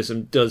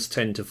cannibalism does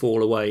tend to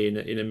fall away in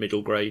a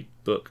middle grade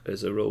book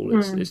as a rule.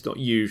 It's not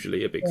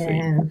usually a big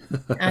theme.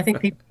 I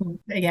think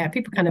people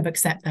kind of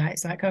accept that.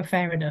 It's like, oh,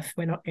 fair enough.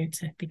 We're not going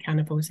to be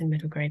cannibals in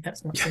middle grade.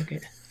 That's not so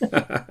good.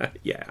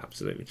 Yeah,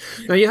 absolutely.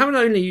 Now, you haven't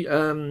only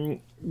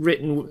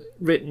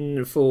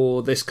written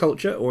for this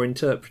culture or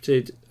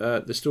interpreted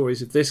the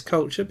stories of this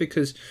culture,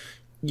 because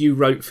you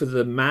wrote for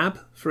the Mab,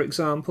 for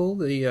example,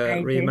 the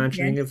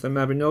reimagining of the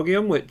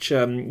Mabinogion, which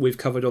we've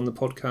covered on the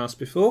podcast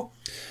before.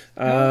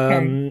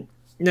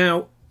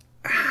 Now,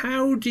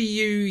 how do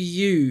you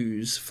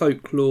use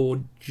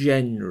folklore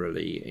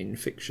generally in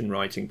fiction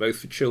writing, both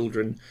for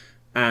children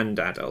and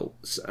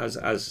adults,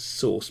 as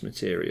source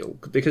material?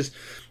 Because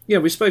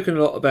we've spoken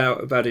a lot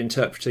about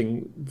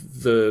interpreting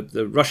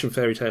the Russian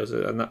fairy tales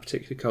and that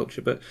particular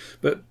culture,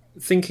 but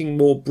thinking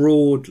more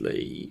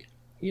broadly,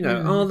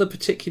 are there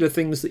particular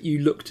things that you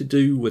look to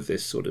do with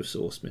this sort of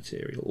source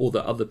material, or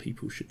that other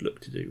people should look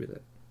to do with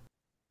it?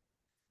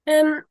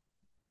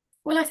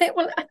 Well, I think,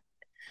 a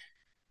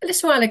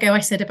little while ago I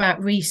said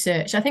about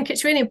research. I think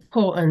it's really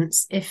important,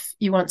 if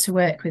you want to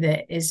work with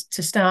it, is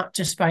to start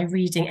just by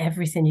reading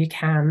everything you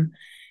can,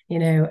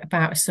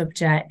 about a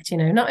subject,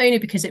 not only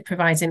because it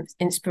provides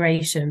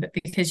inspiration, but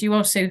because you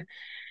also,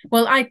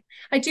 I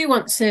do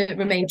want to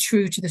remain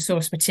true to the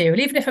source material,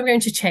 even if I'm going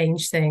to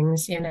change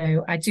things.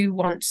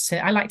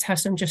 I like to have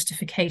some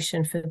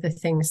justification for the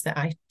things that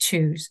I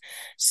choose.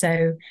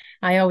 So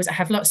I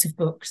have lots of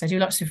books. I do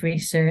lots of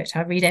research.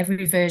 I read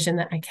every version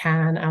that I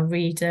can. I'll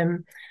read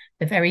the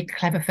very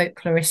clever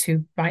folklorists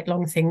who write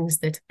long things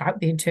about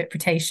the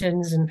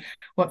interpretations and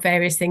what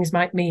various things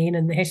might mean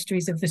and the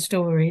histories of the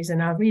stories.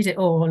 And I'll read it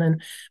all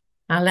and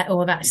I'll let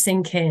all that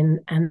sink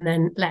in, and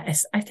then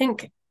I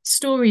think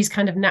stories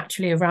kind of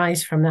naturally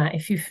arise from that.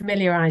 If you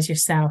familiarize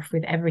yourself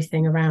with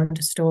everything around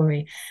a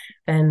story,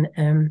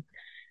 then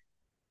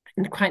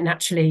quite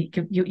naturally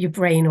your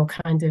brain will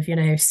kind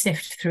of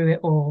sift through it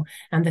all,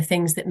 and the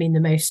things that mean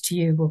the most to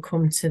you will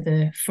come to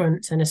the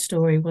front, and a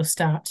story will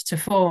start to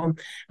form.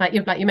 Like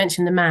you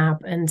mentioned the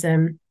Mab, and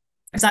it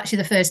was actually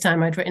the first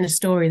time I'd written a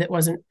story that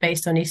wasn't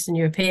based on Eastern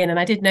European, and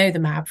I did know the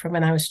Mab from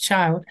when I was a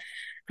child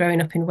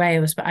growing up in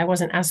Wales, but I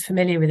wasn't as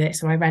familiar with it.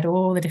 So I read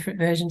all the different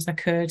versions I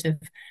could of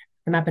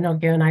the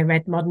Mabinogion. I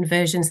read modern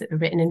versions that were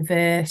written in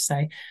verse.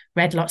 I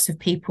read lots of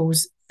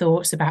people's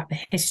thoughts about the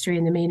history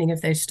and the meaning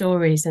of those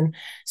stories. And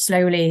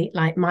slowly,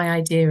 my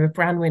idea of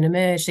Branwen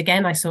emerged.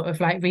 Again, I sort of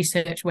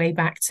researched way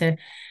back to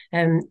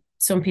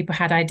some people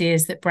had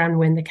ideas that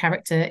Branwen, the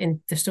character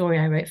in the story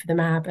I wrote for the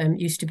Mab,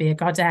 used to be a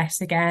goddess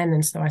again.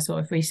 And so I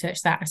sort of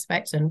researched that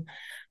aspect and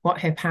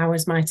what her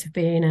powers might have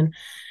been. And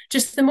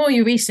just the more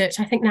you research,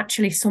 I think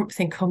naturally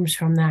something comes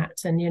from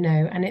that. And,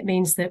 and it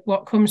means that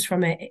what comes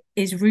from it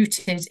is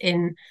rooted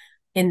in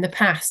in the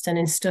past and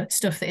in stuff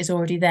that is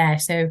already there.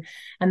 So,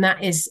 and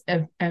that is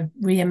a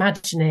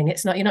reimagining.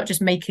 It's not, you're not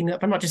just making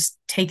up, I'm not just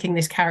taking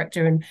this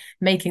character and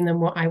making them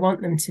what I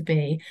want them to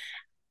be.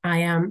 I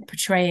am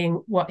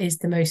portraying what is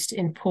the most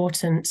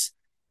important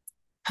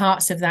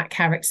parts of that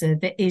character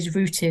that is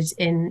rooted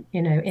in,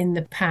 you know, in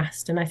the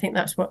past. And I think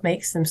that's what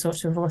makes them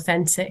sort of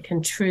authentic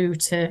and true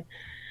to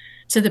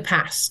the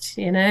past,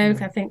 you know.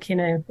 I think, you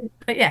know,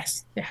 but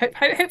yes,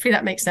 hopefully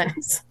that makes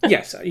sense.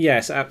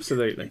 yes,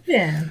 absolutely.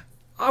 Yeah.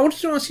 I wanted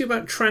to ask you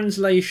about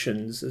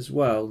translations as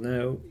well.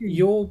 Now,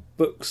 your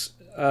books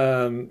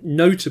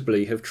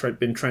notably have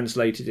been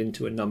translated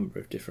into a number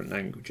of different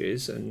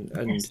languages, and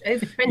yes,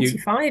 over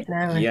 25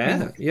 now.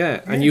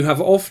 Yeah. And you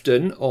have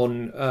often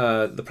on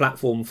the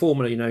platform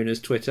formerly known as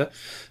Twitter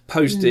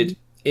posted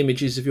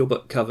images of your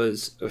book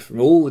covers from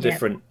all the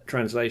different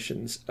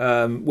translations,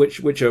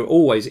 which are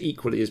always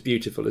equally as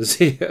beautiful as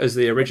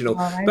the original.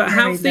 But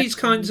have these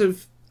kinds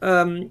of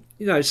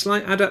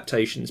slight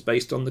adaptations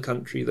based on the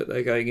country that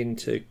they're going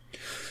into.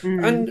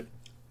 And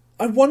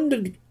I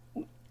wondered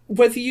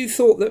whether you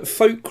thought that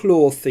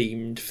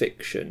folklore-themed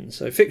fiction,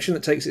 so fiction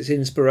that takes its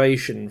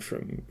inspiration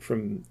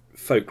from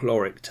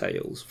folkloric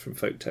tales, from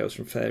folk tales,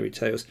 from fairy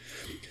tales,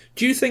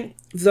 do you think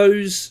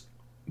those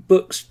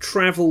books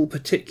travel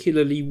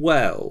particularly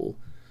well?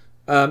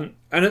 And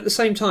at the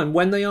same time,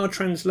 when they're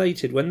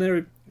translated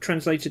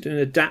and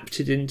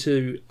adapted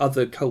into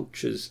other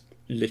cultures'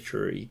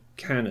 literary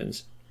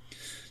canons,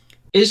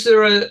 is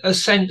there a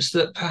sense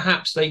that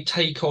perhaps they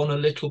take on a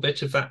little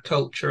bit of that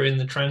culture in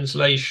the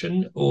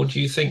translation, or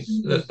do you think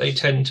that they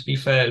tend to be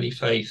fairly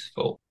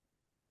faithful?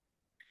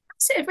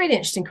 That's a really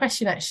interesting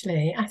question,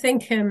 actually. I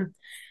think a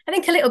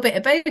little bit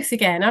of both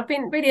again. I've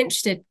been really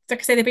interested,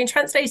 like I say, they've been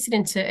translated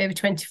into over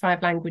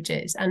 25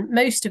 languages, and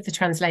most of the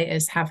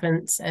translators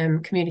haven't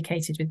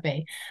communicated with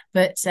me,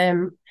 but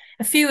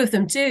a few of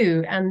them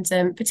do, and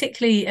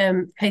particularly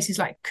places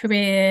like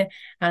Korea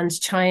and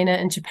China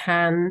and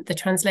Japan, the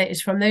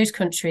translators from those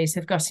countries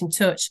have got in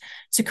touch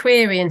to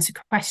query and to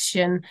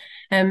question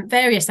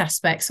various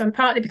aspects. And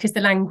partly because the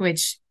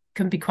language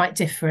can be quite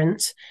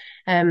different.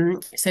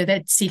 So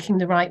they're seeking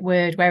the right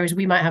word, whereas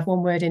we might have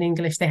one word in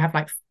English, they have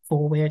like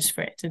 4 words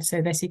for it. And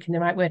so they're seeking the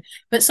right word.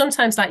 But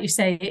sometimes, like you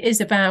say, it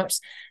is about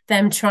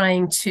them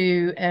trying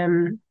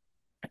to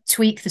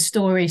tweak the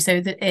story so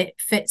that it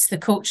fits the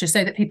culture,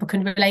 so that people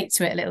can relate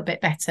to it a little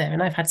bit better.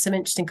 And I've had some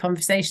interesting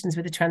conversations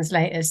with the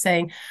translators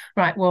saying,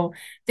 right, well,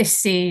 this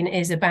scene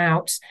is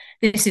about,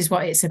 this is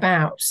what it's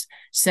about.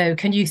 So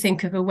can you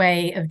think of a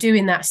way of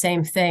doing that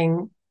same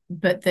thing,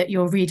 but that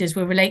your readers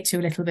will relate to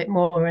a little bit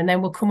more, and then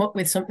we'll come up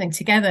with something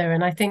together.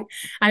 And I think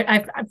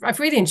I've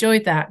really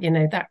enjoyed that, you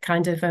know, that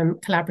kind of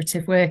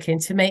collaborative working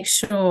to make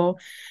sure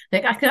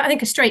that I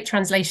think a straight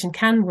translation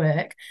can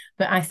work,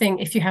 but I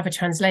think if you have a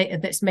translator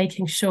that's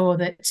making sure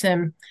that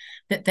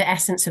that the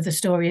essence of the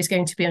story is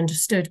going to be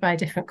understood by a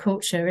different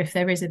culture, if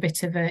there is a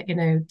bit of a, you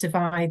know,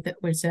 divide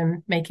that would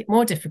make it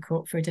more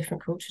difficult for a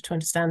different culture to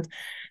understand,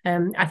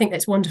 I think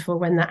that's wonderful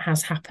when that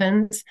has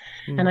happened.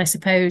 And I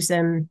suppose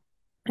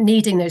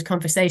needing those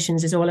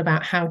conversations is all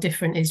about how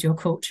different is your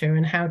culture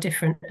and how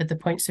different are the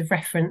points of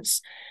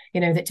reference, you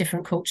know, that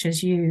different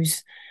cultures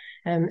use.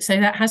 So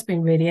that has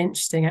been really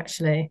interesting,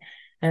 actually.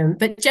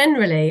 But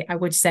generally, I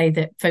would say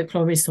that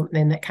folklore is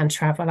something that can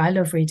travel. I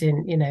love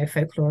reading, you know,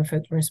 folklore and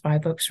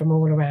folklore-inspired books from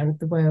all around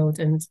the world,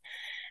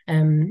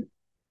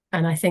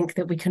 and I think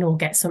that we can all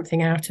get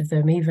something out of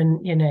them, even,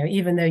 you know,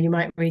 even though you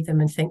might read them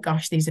and think,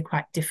 gosh, these are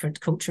quite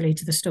different culturally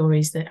to the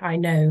stories that I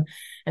know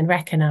and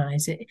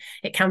recognise.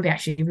 It can be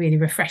actually really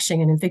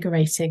refreshing and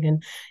invigorating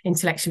and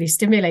intellectually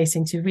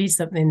stimulating to read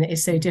something that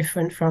is so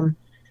different from,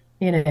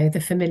 you know, the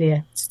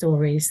familiar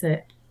stories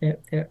that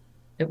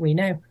we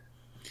know.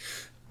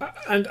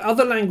 And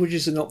other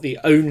languages are not the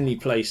only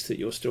place that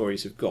your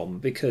stories have gone,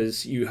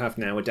 because you have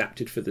now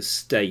adapted for the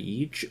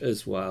stage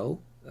as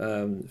well,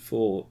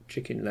 for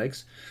Chicken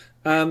Legs.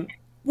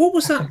 What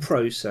was that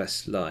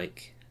process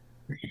like?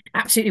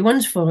 Absolutely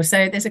wonderful.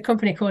 So there's a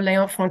company called Les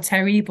Enfants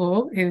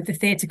Terribles, who the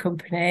theatre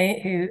company,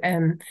 who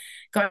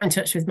got in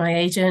touch with my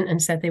agent and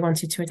said they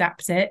wanted to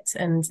adapt it.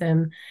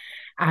 And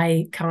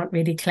I can't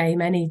really claim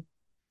any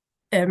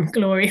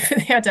glory for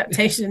the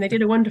adaptation. They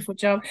did a wonderful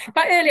job.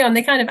 Quite early on,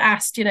 they kind of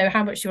asked, you know,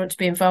 how much you want to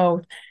be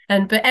involved.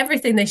 But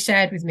everything they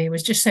shared with me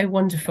was just so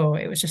wonderful.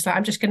 It was just like,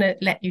 I'm just going to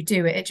let you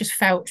do it. It just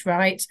felt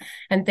right.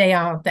 And they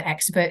are the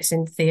experts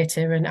in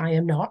theatre, and I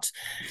am not,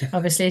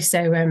 obviously.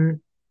 So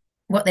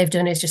what they've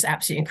done is just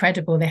absolutely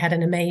incredible. They had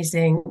an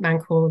amazing man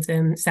called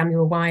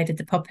Samuel Wide at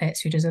the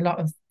puppets, who does a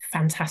lot of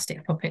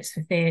fantastic puppets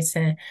for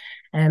theatre.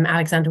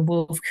 Alexander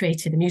Wolf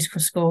created a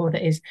musical score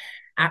that is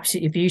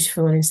absolutely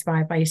beautiful,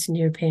 inspired by Eastern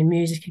European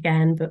music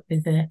again, but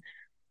with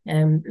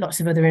lots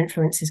of other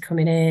influences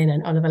coming in.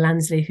 And Oliver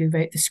Lansley, who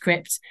wrote the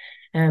script,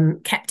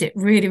 kept it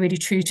really, really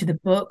true to the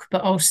book,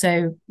 but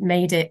also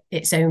made it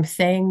its own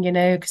thing, you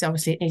know, because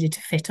obviously it needed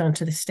to fit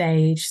onto the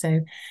stage.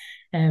 So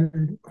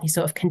He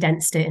sort of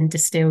condensed it and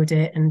distilled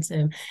it,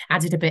 and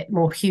added a bit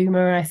more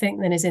humor, I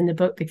think, than is in the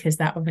book, because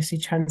that obviously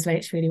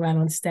translates really well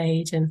on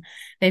stage. And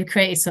they've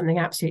created something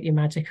absolutely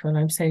magical.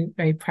 I'm so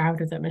very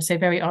proud of them and so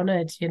very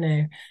honoured, you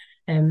know.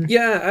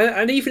 Yeah,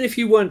 and even if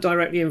you weren't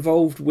directly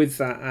involved with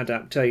that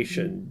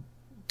adaptation,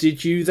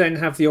 did you then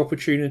have the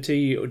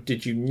opportunity, or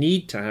did you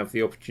need to have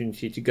the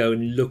opportunity to go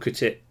and look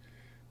at it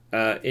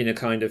in a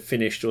kind of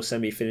finished or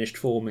semi-finished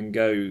form and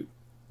go,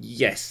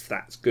 yes,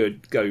 that's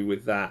good, go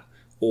with that,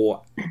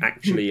 or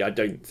actually, I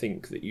don't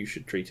think that you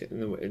should treat it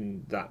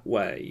in that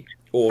way,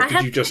 or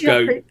did you just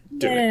go do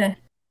it?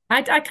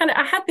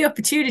 I had the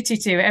opportunity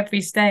to at every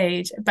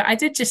stage, but I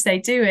did just say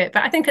do it.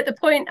 But I think at the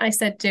point I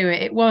said do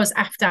it, it was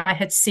after I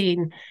had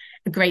seen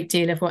a great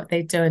deal of what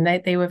they'd done.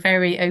 They were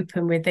very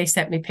open with, they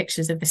sent me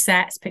pictures of the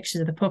sets, pictures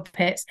of the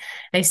puppets.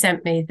 They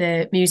sent me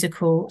the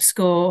musical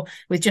score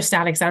with just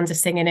Alexander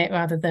singing it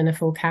rather than a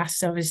full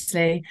cast,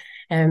 obviously.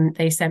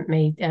 They sent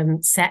me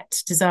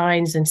set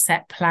designs and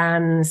set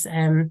plans.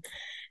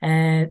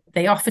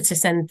 They offered to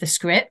send the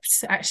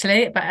script,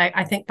 actually, but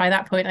I think by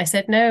that point I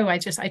said no. I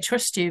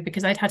trust you,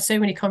 because I'd had so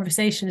many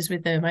conversations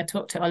with them. I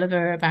talked to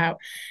Oliver about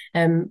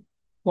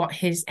what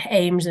his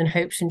aims and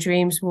hopes and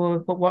dreams were,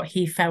 but what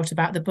he felt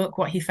about the book,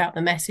 what he felt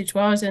the message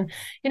was. And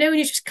you know, when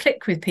you just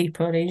click with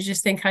people and you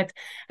just think,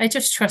 I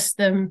just trust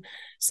them,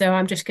 so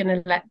I'm just going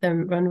to let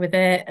them run with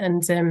it.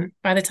 And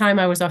by the time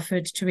I was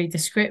offered to read the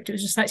script, it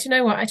was just like, you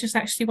know what, I just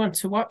actually want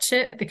to watch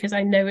it, because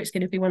I know it's going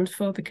to be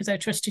wonderful, because I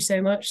trust you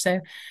so much. So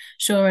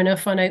sure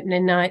enough, on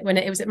opening night, when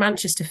it was at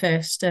Manchester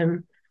first,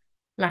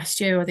 last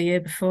year or the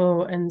year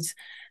before, and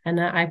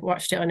I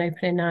watched it on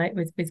opening night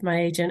with my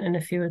agent and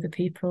a few other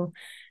people,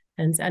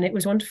 and it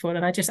was wonderful.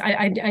 And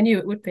I knew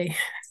it would be.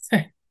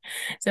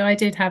 So I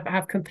did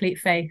have complete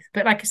faith.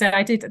 But like I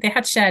said, they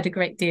had shared a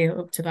great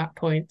deal up to that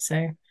point.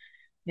 So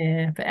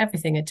yeah, but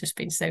everything had just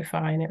been so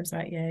fine. It was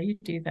like, yeah, you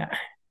do that.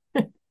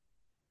 I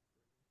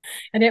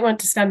didn't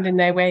want to stand in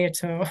their way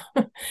at all.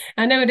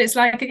 I know what it's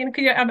like, you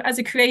know, as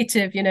a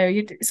creative, you know,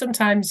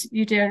 sometimes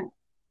you don't.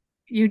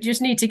 You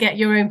just need to get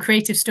your own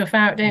creative stuff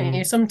out, don't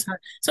you?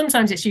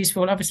 Sometimes it's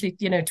useful. Obviously,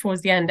 you know,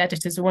 towards the end,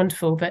 editors are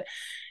wonderful, but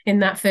in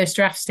that first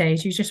draft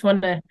stage, you just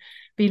want to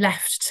be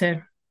left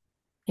to,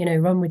 you know,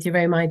 run with your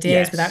own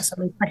ideas without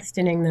someone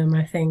questioning them,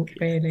 I think,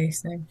 really.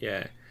 So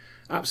yeah,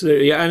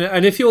 absolutely.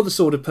 And if you're the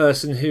sort of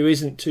person who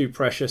isn't too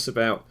precious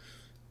about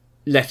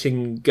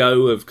letting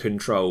go of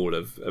control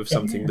of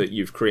something that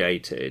you've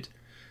created,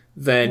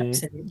 then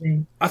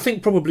absolutely. I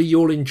think probably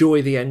you'll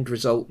enjoy the end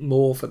result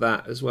more for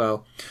that as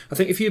well. I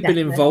think if you'd been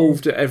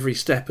involved at every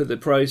step of the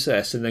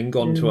process and then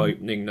gone to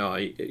opening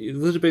night,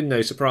 there'd have been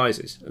no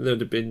surprises.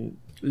 There'd have been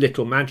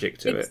little magic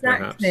to it,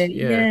 perhaps.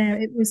 Yeah,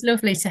 it was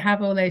lovely to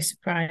have all those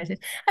surprises.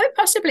 I mean,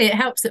 possibly it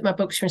helps that my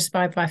books are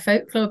inspired by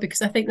folklore,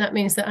 because I think that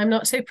means that I'm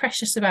not so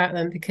precious about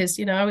them, because,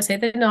 you know, I would say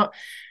they're not.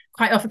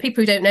 Quite often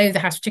people who don't know the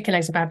House of Chicken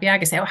Legs and Baba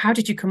Yaga say, oh, how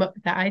did you come up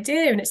with that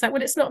idea? And it's like,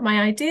 well, it's not my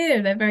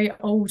idea. They're very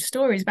old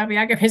stories. Baba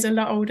Yaga is a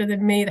lot older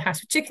than me. The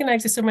House of Chicken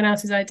Legs is someone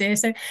else's idea.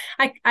 So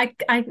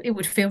it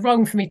would feel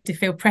wrong for me to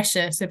feel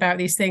precious about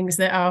these things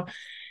that are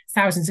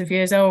thousands of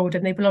years old,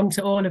 and they belong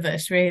to all of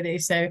us, really.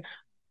 So,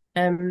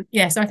 so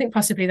I think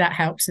possibly that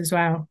helps as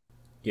well.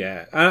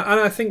 Yeah, and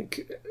I think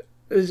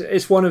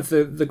it's one of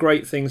the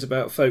great things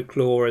about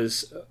folklore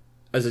as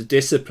a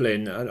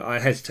discipline. And I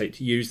hesitate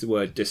to use the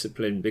word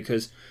discipline,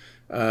 because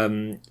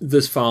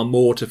there's far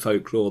more to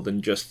folklore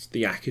than just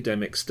the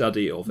academic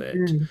study of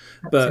it.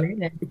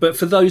 But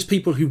for those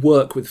people who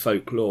work with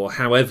folklore,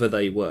 however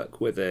they work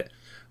with it,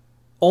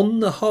 on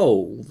the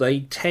whole,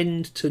 they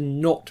tend to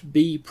not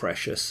be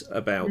precious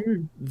about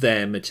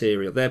their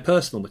material, their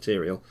personal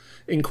material,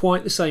 in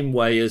quite the same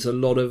way as a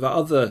lot of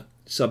other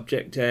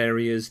subject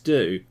areas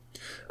do.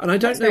 And I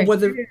don't know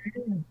whether...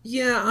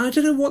 Yeah, I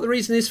don't know what the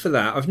reason is for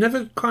that. I've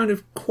never kind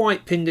of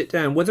quite pinned it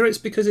down, whether it's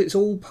because it's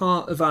all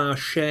part of our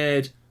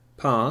shared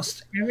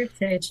past.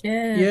 Heritage,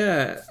 yeah.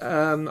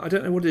 Yeah, I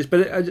don't know what it is,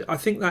 but I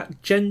think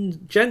that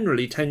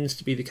generally tends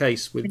to be the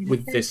case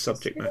with this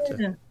subject matter.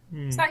 Yeah.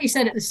 It's like you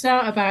said at the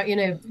start about, you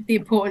know, the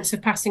importance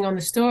of passing on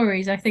the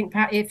stories. I think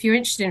if you're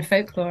interested in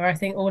folklore, I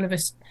think all of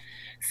us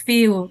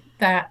feel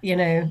that, you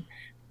know,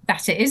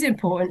 that it is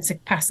important to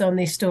pass on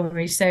these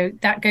stories. So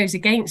that goes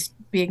against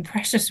being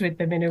precious with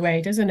them in a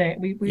way, doesn't it?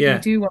 We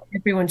do want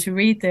everyone to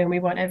read them. We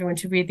want everyone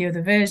to read the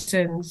other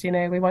versions. You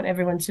know, we want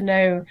everyone to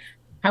know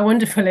how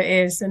wonderful it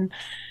is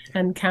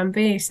and can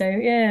be. So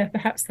yeah,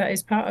 perhaps that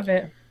is part of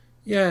it.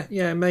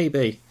 Yeah,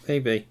 maybe.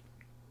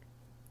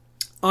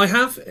 I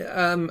have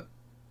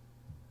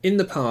in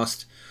the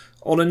past,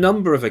 on a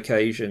number of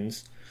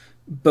occasions,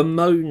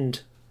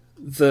 bemoaned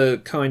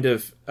the kind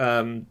of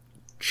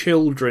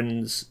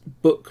children's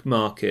book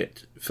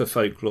market for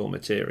folklore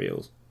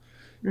materials,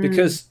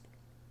 because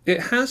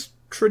it has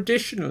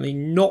traditionally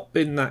not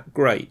been that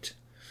great.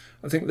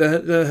 I think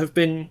there have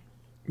been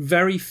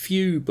very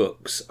few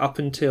books up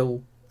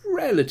until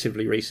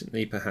relatively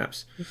recently,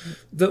 perhaps,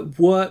 that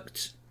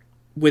worked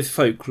with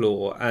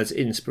folklore as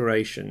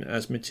inspiration,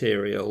 as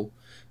material,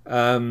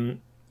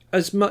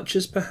 as much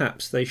as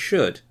perhaps they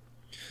should.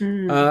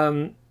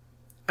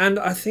 And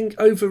I think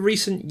over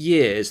recent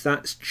years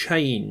that's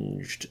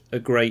changed a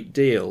great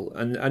deal.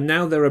 And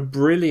now there are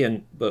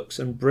brilliant books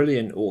and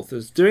brilliant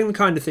authors doing the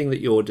kind of thing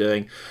that you're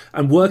doing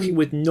and working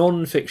with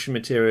non-fiction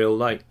material.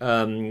 Like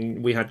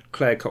we had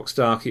Claire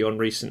Cox-Darkey on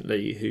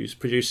recently, who's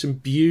produced some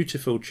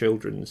beautiful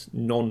children's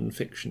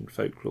non-fiction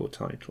folklore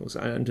titles,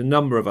 and a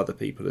number of other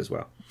people as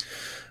well.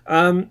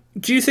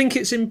 Do you think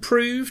it's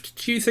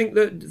improved? Do you think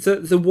that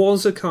there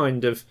was a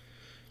kind of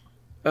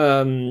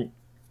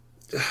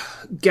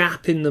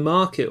gap in the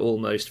market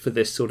almost for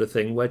this sort of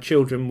thing, where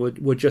children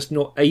were just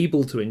not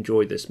able to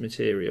enjoy this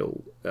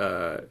material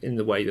in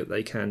the way that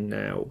they can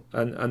now,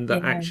 and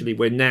that actually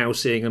we're now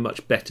seeing a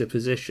much better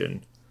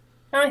position?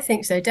 I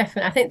think so,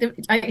 definitely. I think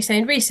that, like you say,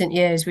 in recent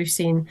years, we've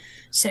seen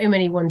so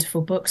many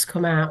wonderful books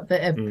come out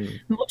that are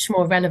much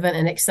more relevant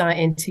and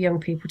exciting to young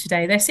people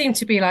today. There seemed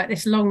to be like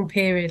this long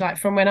period, like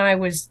from when I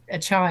was a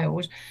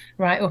child,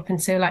 right up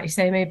until, like you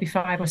say, maybe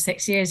 5 or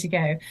 6 years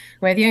ago,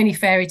 where the only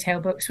fairy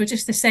tale books were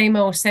just the same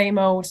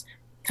old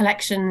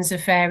collections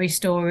of fairy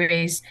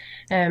stories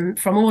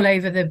from all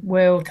over the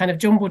world, kind of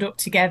jumbled up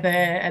together,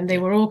 and they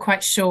were all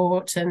quite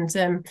short, and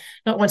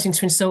not wanting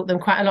to insult them,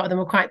 quite a lot of them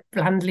were quite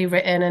blandly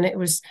written, and it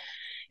was,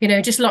 you know,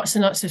 just lots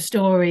and lots of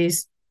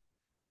stories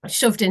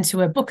shoved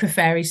into a book of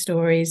fairy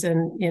stories.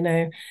 And, you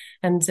know,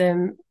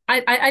 and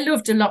I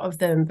loved a lot of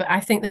them, but I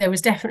think that there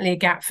was definitely a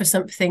gap for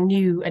something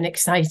new and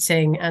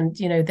exciting, and,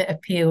 you know, that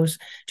appeals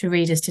to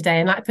readers today.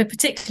 And like,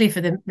 particularly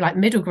for the like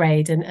middle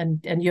grade and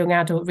young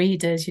adult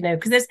readers, you know,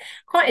 because there's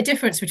quite a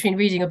difference between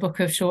reading a book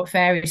of short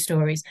fairy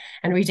stories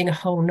and reading a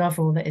whole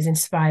novel that is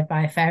inspired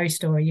by a fairy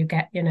story. You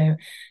get, you know,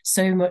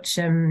 so much,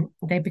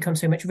 they become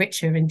so much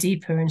richer and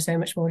deeper and so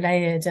much more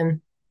layered.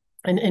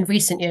 And in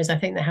recent years, I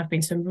think there have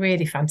been some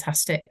really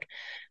fantastic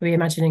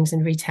reimaginings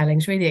and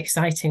retellings, really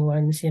exciting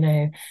ones, you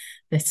know,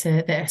 that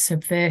are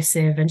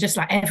subversive, and just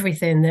like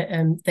everything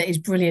that is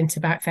brilliant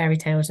about fairy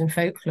tales and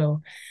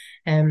folklore.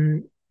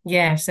 So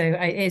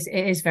it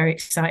is very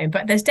exciting,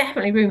 but there's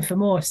definitely room for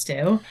more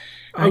still.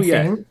 I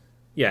think.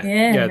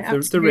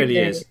 There really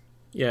is.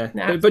 Yeah,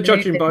 No, but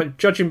judging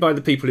by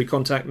the people who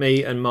contact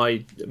me and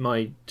my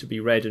to be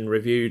read and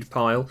reviewed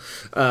pile,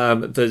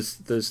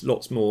 there's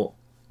lots more,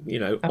 you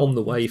know, on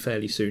the way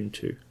fairly soon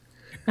too.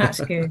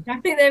 That's good. I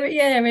think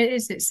it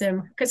is. It's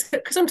because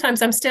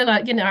sometimes I'm still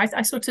like, you know,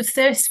 I sort of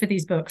thirst for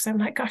these books. I'm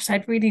like, gosh,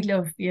 I'd really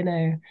love, you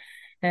know,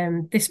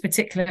 this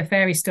particular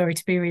fairy story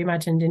to be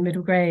reimagined in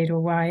middle grade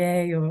or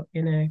YA, or,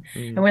 you know.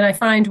 And when I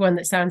find one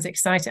that sounds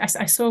exciting,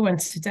 I saw one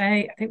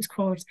today. I think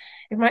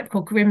it might be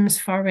called Grimm's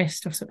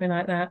Forest or something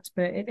like that.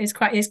 But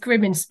it's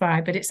Grimm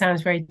inspired, but it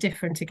sounds very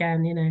different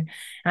again, you know.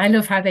 I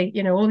love how they,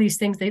 you know, all these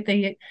things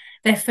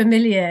they're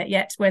familiar,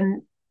 yet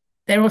when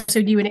they're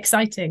also new and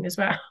exciting as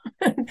well.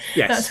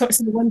 Yes. That's what's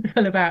so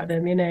wonderful about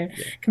them, you know.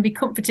 Can be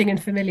comforting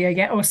and familiar,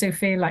 yet also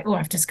feel like, oh,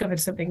 I've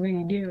discovered something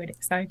really new and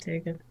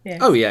exciting. And, yeah.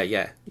 Oh yeah,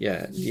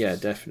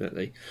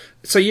 definitely.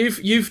 So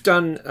you've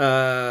done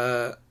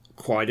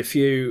quite a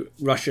few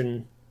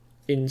Russian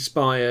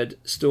inspired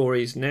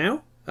stories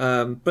now,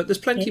 but there's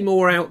plenty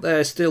more out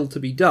there still to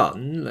be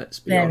done. Let's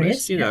be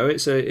honest. You know,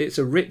 it's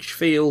a rich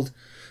field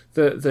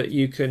that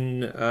you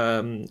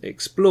can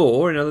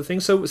explore and other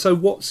things. So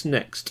what's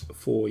next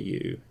for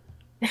you?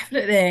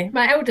 Definitely.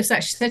 My eldest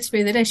actually said to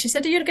me the other day, she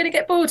said, are you going to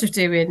get bored of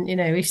doing, you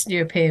know, Eastern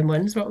European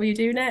ones? What will you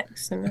do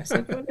next? And I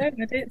said, well, no,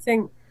 I don't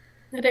think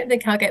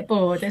I'll get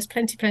bored. There's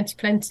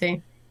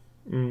plenty.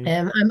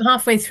 I'm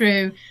halfway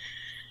through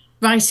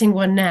writing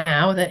one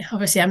now that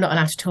obviously I'm not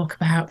allowed to talk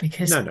about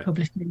because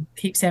publishing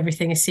keeps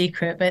everything a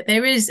secret, but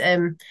there is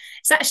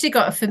it's actually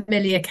got a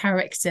familiar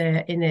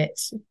character in it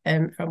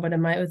from one of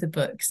my other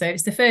books. So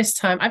it's the first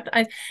time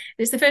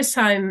it's the first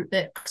time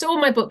that, because all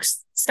my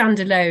books stand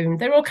alone,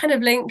 they're all kind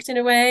of linked in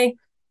a way,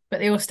 but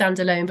they all stand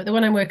alone. But the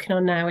one I'm working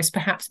on now is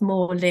perhaps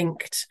more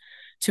linked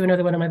to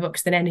another one of my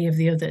books than any of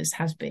the others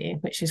has been,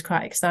 which is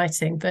quite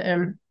exciting. But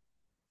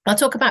I'll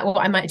talk about what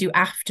I might do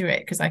after it,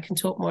 because I can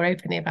talk more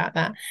openly about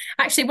that.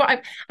 Actually,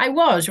 what I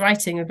was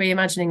writing a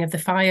reimagining of the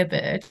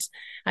Firebird.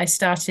 I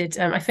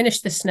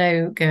finished the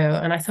Snow Girl,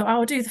 and I thought,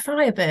 I'll do the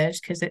Firebird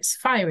because it's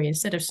fiery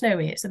instead of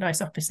snowy. It's a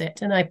nice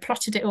opposite. And I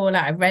plotted it all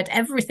out. I read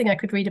everything I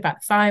could read about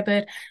the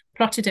Firebird,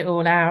 plotted it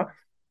all out.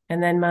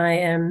 And then my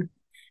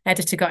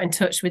editor got in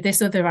touch with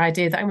this other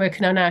idea that I'm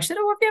working on now. She said,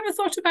 oh, have you ever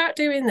thought about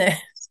doing this?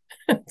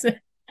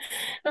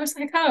 I was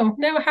like, oh,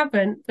 no, I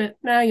haven't. But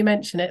now you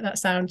mention it, that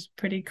sounds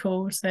pretty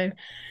cool. So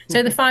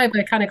the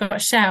Firebird kind of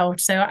got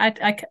shelved. So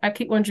I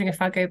keep wondering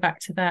if I'll go back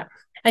to that.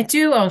 I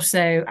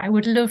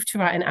would love to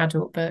write an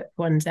adult book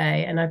one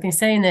day. And I've been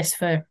saying this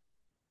for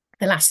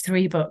the last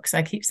 3 books.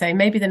 I keep saying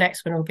maybe the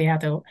next one will be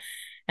adult.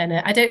 And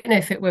I don't know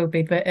if it will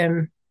be, but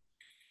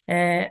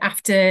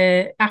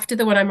after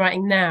the one I'm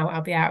writing now,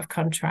 I'll be out of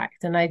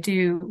contract. And I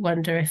do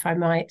wonder if I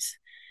might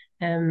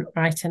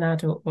write an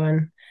adult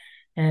one.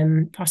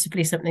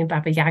 Possibly something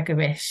Baba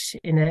Yaga-ish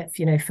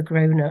for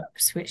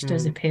grown-ups, which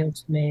does appeal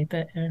to me,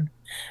 but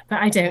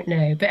I don't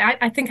know. But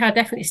I think I'll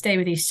definitely stay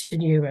with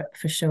Eastern Europe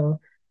for sure.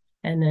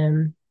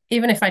 And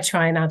even if I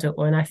try an adult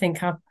one, I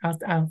think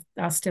I'll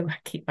still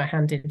keep my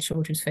hand in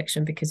children's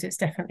fiction because it's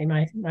definitely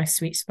my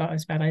sweet spot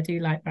as well. I do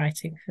like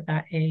writing for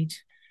that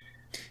age.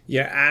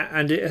 Yeah,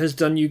 and it has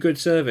done you good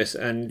service,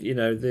 and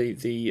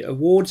the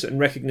awards and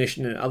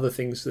recognition and other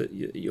things that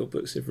your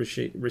books have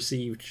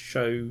received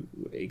show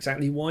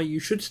exactly why you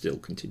should still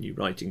continue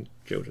writing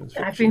children's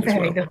fiction. I've been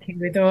very lucky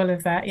with all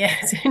of that,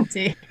 yes,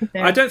 indeed.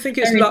 I don't think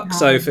it's luck,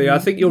 Sophie. I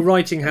think your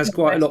writing has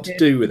quite a lot to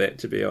do with it,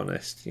 to be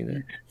honest.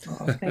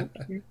 Oh, thank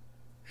you.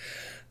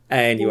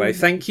 Anyway,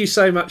 thank you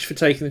so much for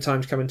taking the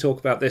time to come and talk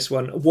about this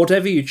one.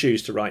 Whatever you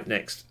choose to write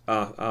next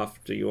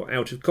after you're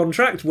out of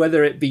contract,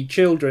 whether it be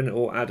children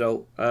or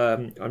adult,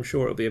 I'm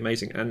sure it'll be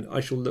amazing. And I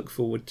shall look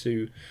forward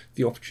to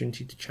the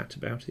opportunity to chat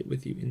about it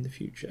with you in the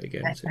future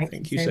again. So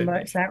thank you so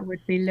much. That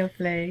would be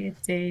lovely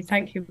indeed.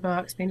 Thank you,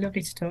 Mark. It's been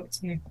lovely to talk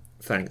to you.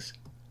 Thanks.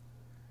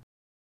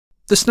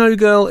 The Snow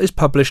Girl is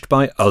published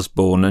by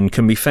Usborne and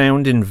can be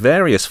found in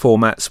various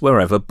formats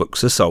wherever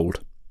books are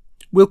sold.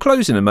 We'll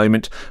close in a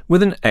moment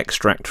with an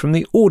extract from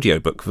the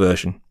audiobook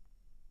version.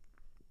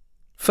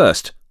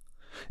 First,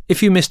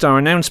 if you missed our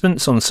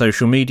announcements on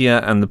social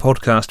media and the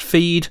podcast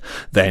feed,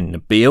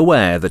 then be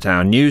aware that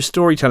our new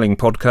storytelling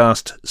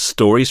podcast,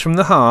 Stories from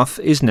the Hearth,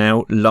 is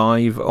now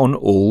live on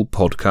all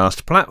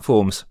podcast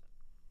platforms.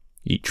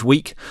 Each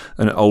week,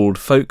 an old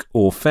folk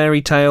or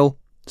fairy tale,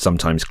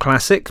 sometimes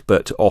classic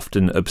but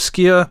often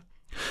obscure,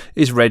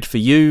 is read for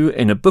you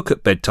in a book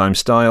at bedtime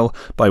style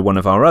by one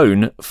of our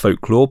own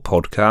folklore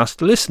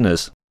podcast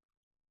listeners.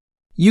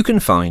 You can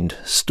find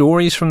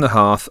Stories from the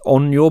Hearth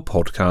on your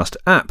podcast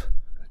app.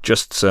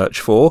 Just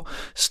search for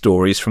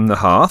Stories from the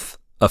Hearth,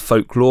 a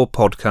folklore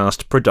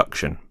podcast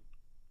production.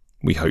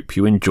 We hope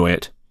you enjoy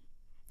it.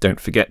 Don't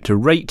forget to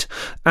rate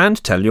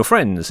and tell your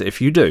friends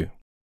if you do.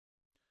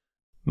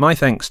 My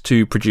thanks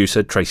to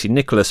producer Tracy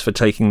Nicholas for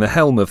taking the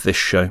helm of this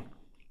show.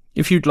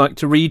 If you'd like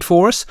to read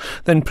for us,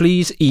 then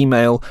please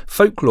email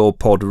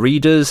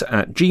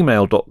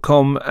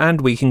folklorepodreaders@gmail.com and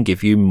we can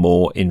give you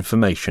more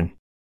information.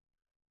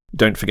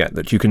 Don't forget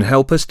that you can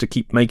help us to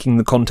keep making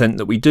the content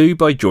that we do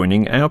by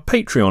joining our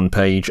Patreon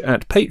page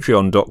at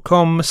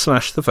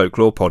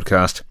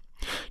patreon.com/thefolklorepodcast.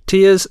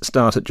 Tiers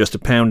start at just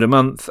 £1 a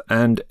month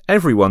and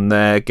everyone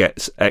there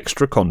gets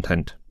extra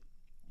content.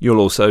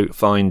 You'll also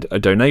find a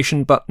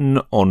donation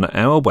button on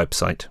our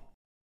website.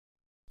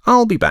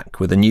 I'll be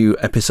back with a new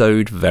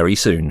episode very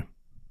soon.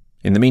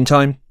 In the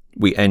meantime,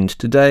 we end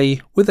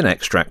today with an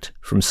extract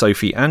from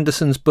Sophie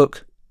Anderson's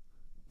book,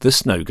 The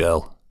Snow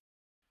Girl.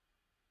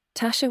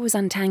 Tasha was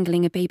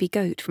untangling a baby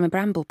goat from a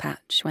bramble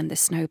patch when the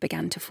snow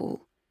began to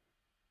fall.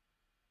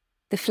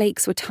 The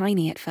flakes were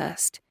tiny at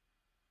first,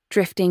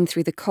 drifting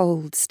through the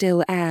cold,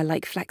 still air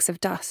like flecks of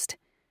dust.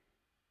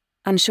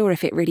 Unsure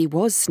if it really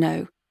was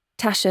snow,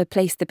 Tasha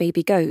placed the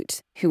baby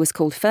goat, who was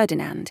called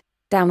Ferdinand,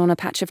 down on a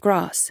patch of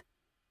grass.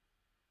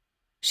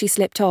 She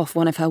slipped off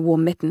one of her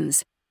warm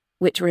mittens,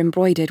 which were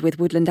embroidered with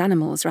woodland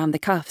animals round the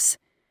cuffs.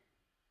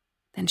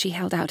 Then she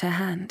held out her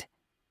hand.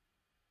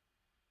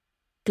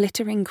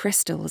 Glittering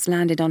crystals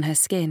landed on her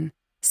skin,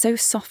 so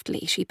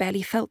softly she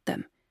barely felt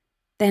them,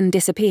 then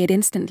disappeared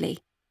instantly,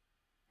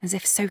 as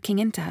if soaking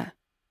into her.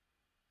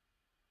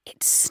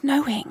 "It's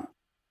snowing,"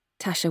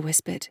 Tasha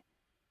whispered,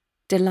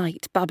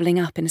 delight bubbling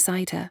up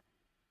inside her.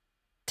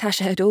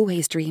 Tasha had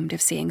always dreamed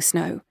of seeing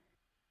snow.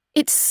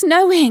 "It's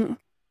snowing!"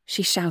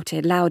 she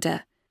shouted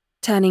louder,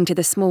 turning to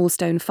the small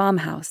stone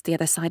farmhouse the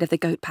other side of the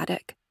goat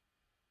paddock.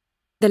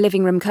 The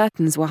living room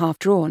curtains were half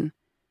drawn.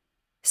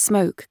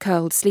 Smoke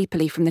curled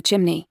sleepily from the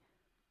chimney.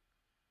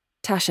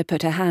 Tasha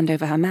put her hand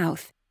over her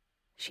mouth.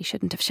 She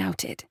shouldn't have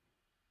shouted.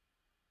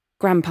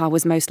 Grandpa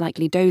was most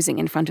likely dozing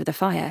in front of the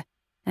fire,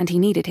 and he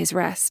needed his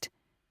rest.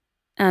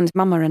 And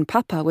Mama and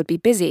Papa would be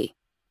busy,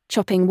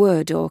 chopping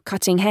wood or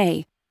cutting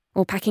hay,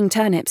 or packing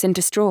turnips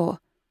into straw.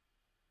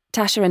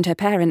 Tasha and her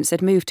parents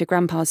had moved to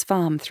Grandpa's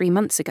farm 3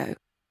 months ago,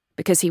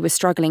 because he was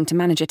struggling to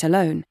manage it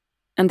alone,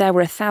 and there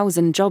were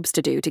 1,000 jobs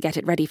to do to get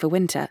it ready for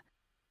winter,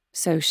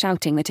 so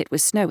shouting that it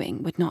was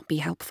snowing would not be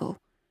helpful.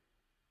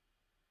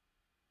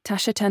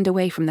 Tasha turned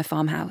away from the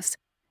farmhouse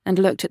and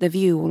looked at the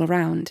view all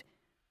around.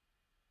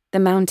 The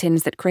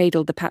mountains that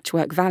cradled the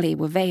patchwork valley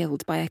were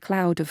veiled by a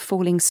cloud of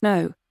falling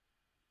snow,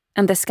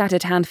 and the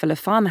scattered handful of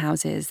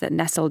farmhouses that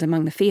nestled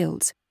among the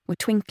fields were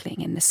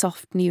twinkling in the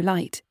soft new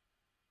light.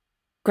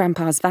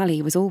 Grandpa's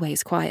valley was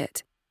always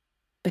quiet,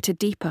 but a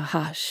deeper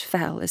hush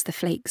fell as the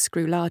flakes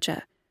grew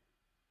larger.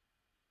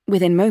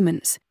 Within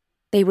moments,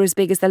 they were as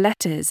big as the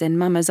letters in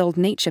Mama's old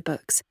nature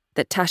books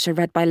that Tasha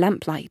read by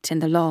lamplight in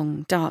the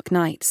long, dark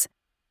nights.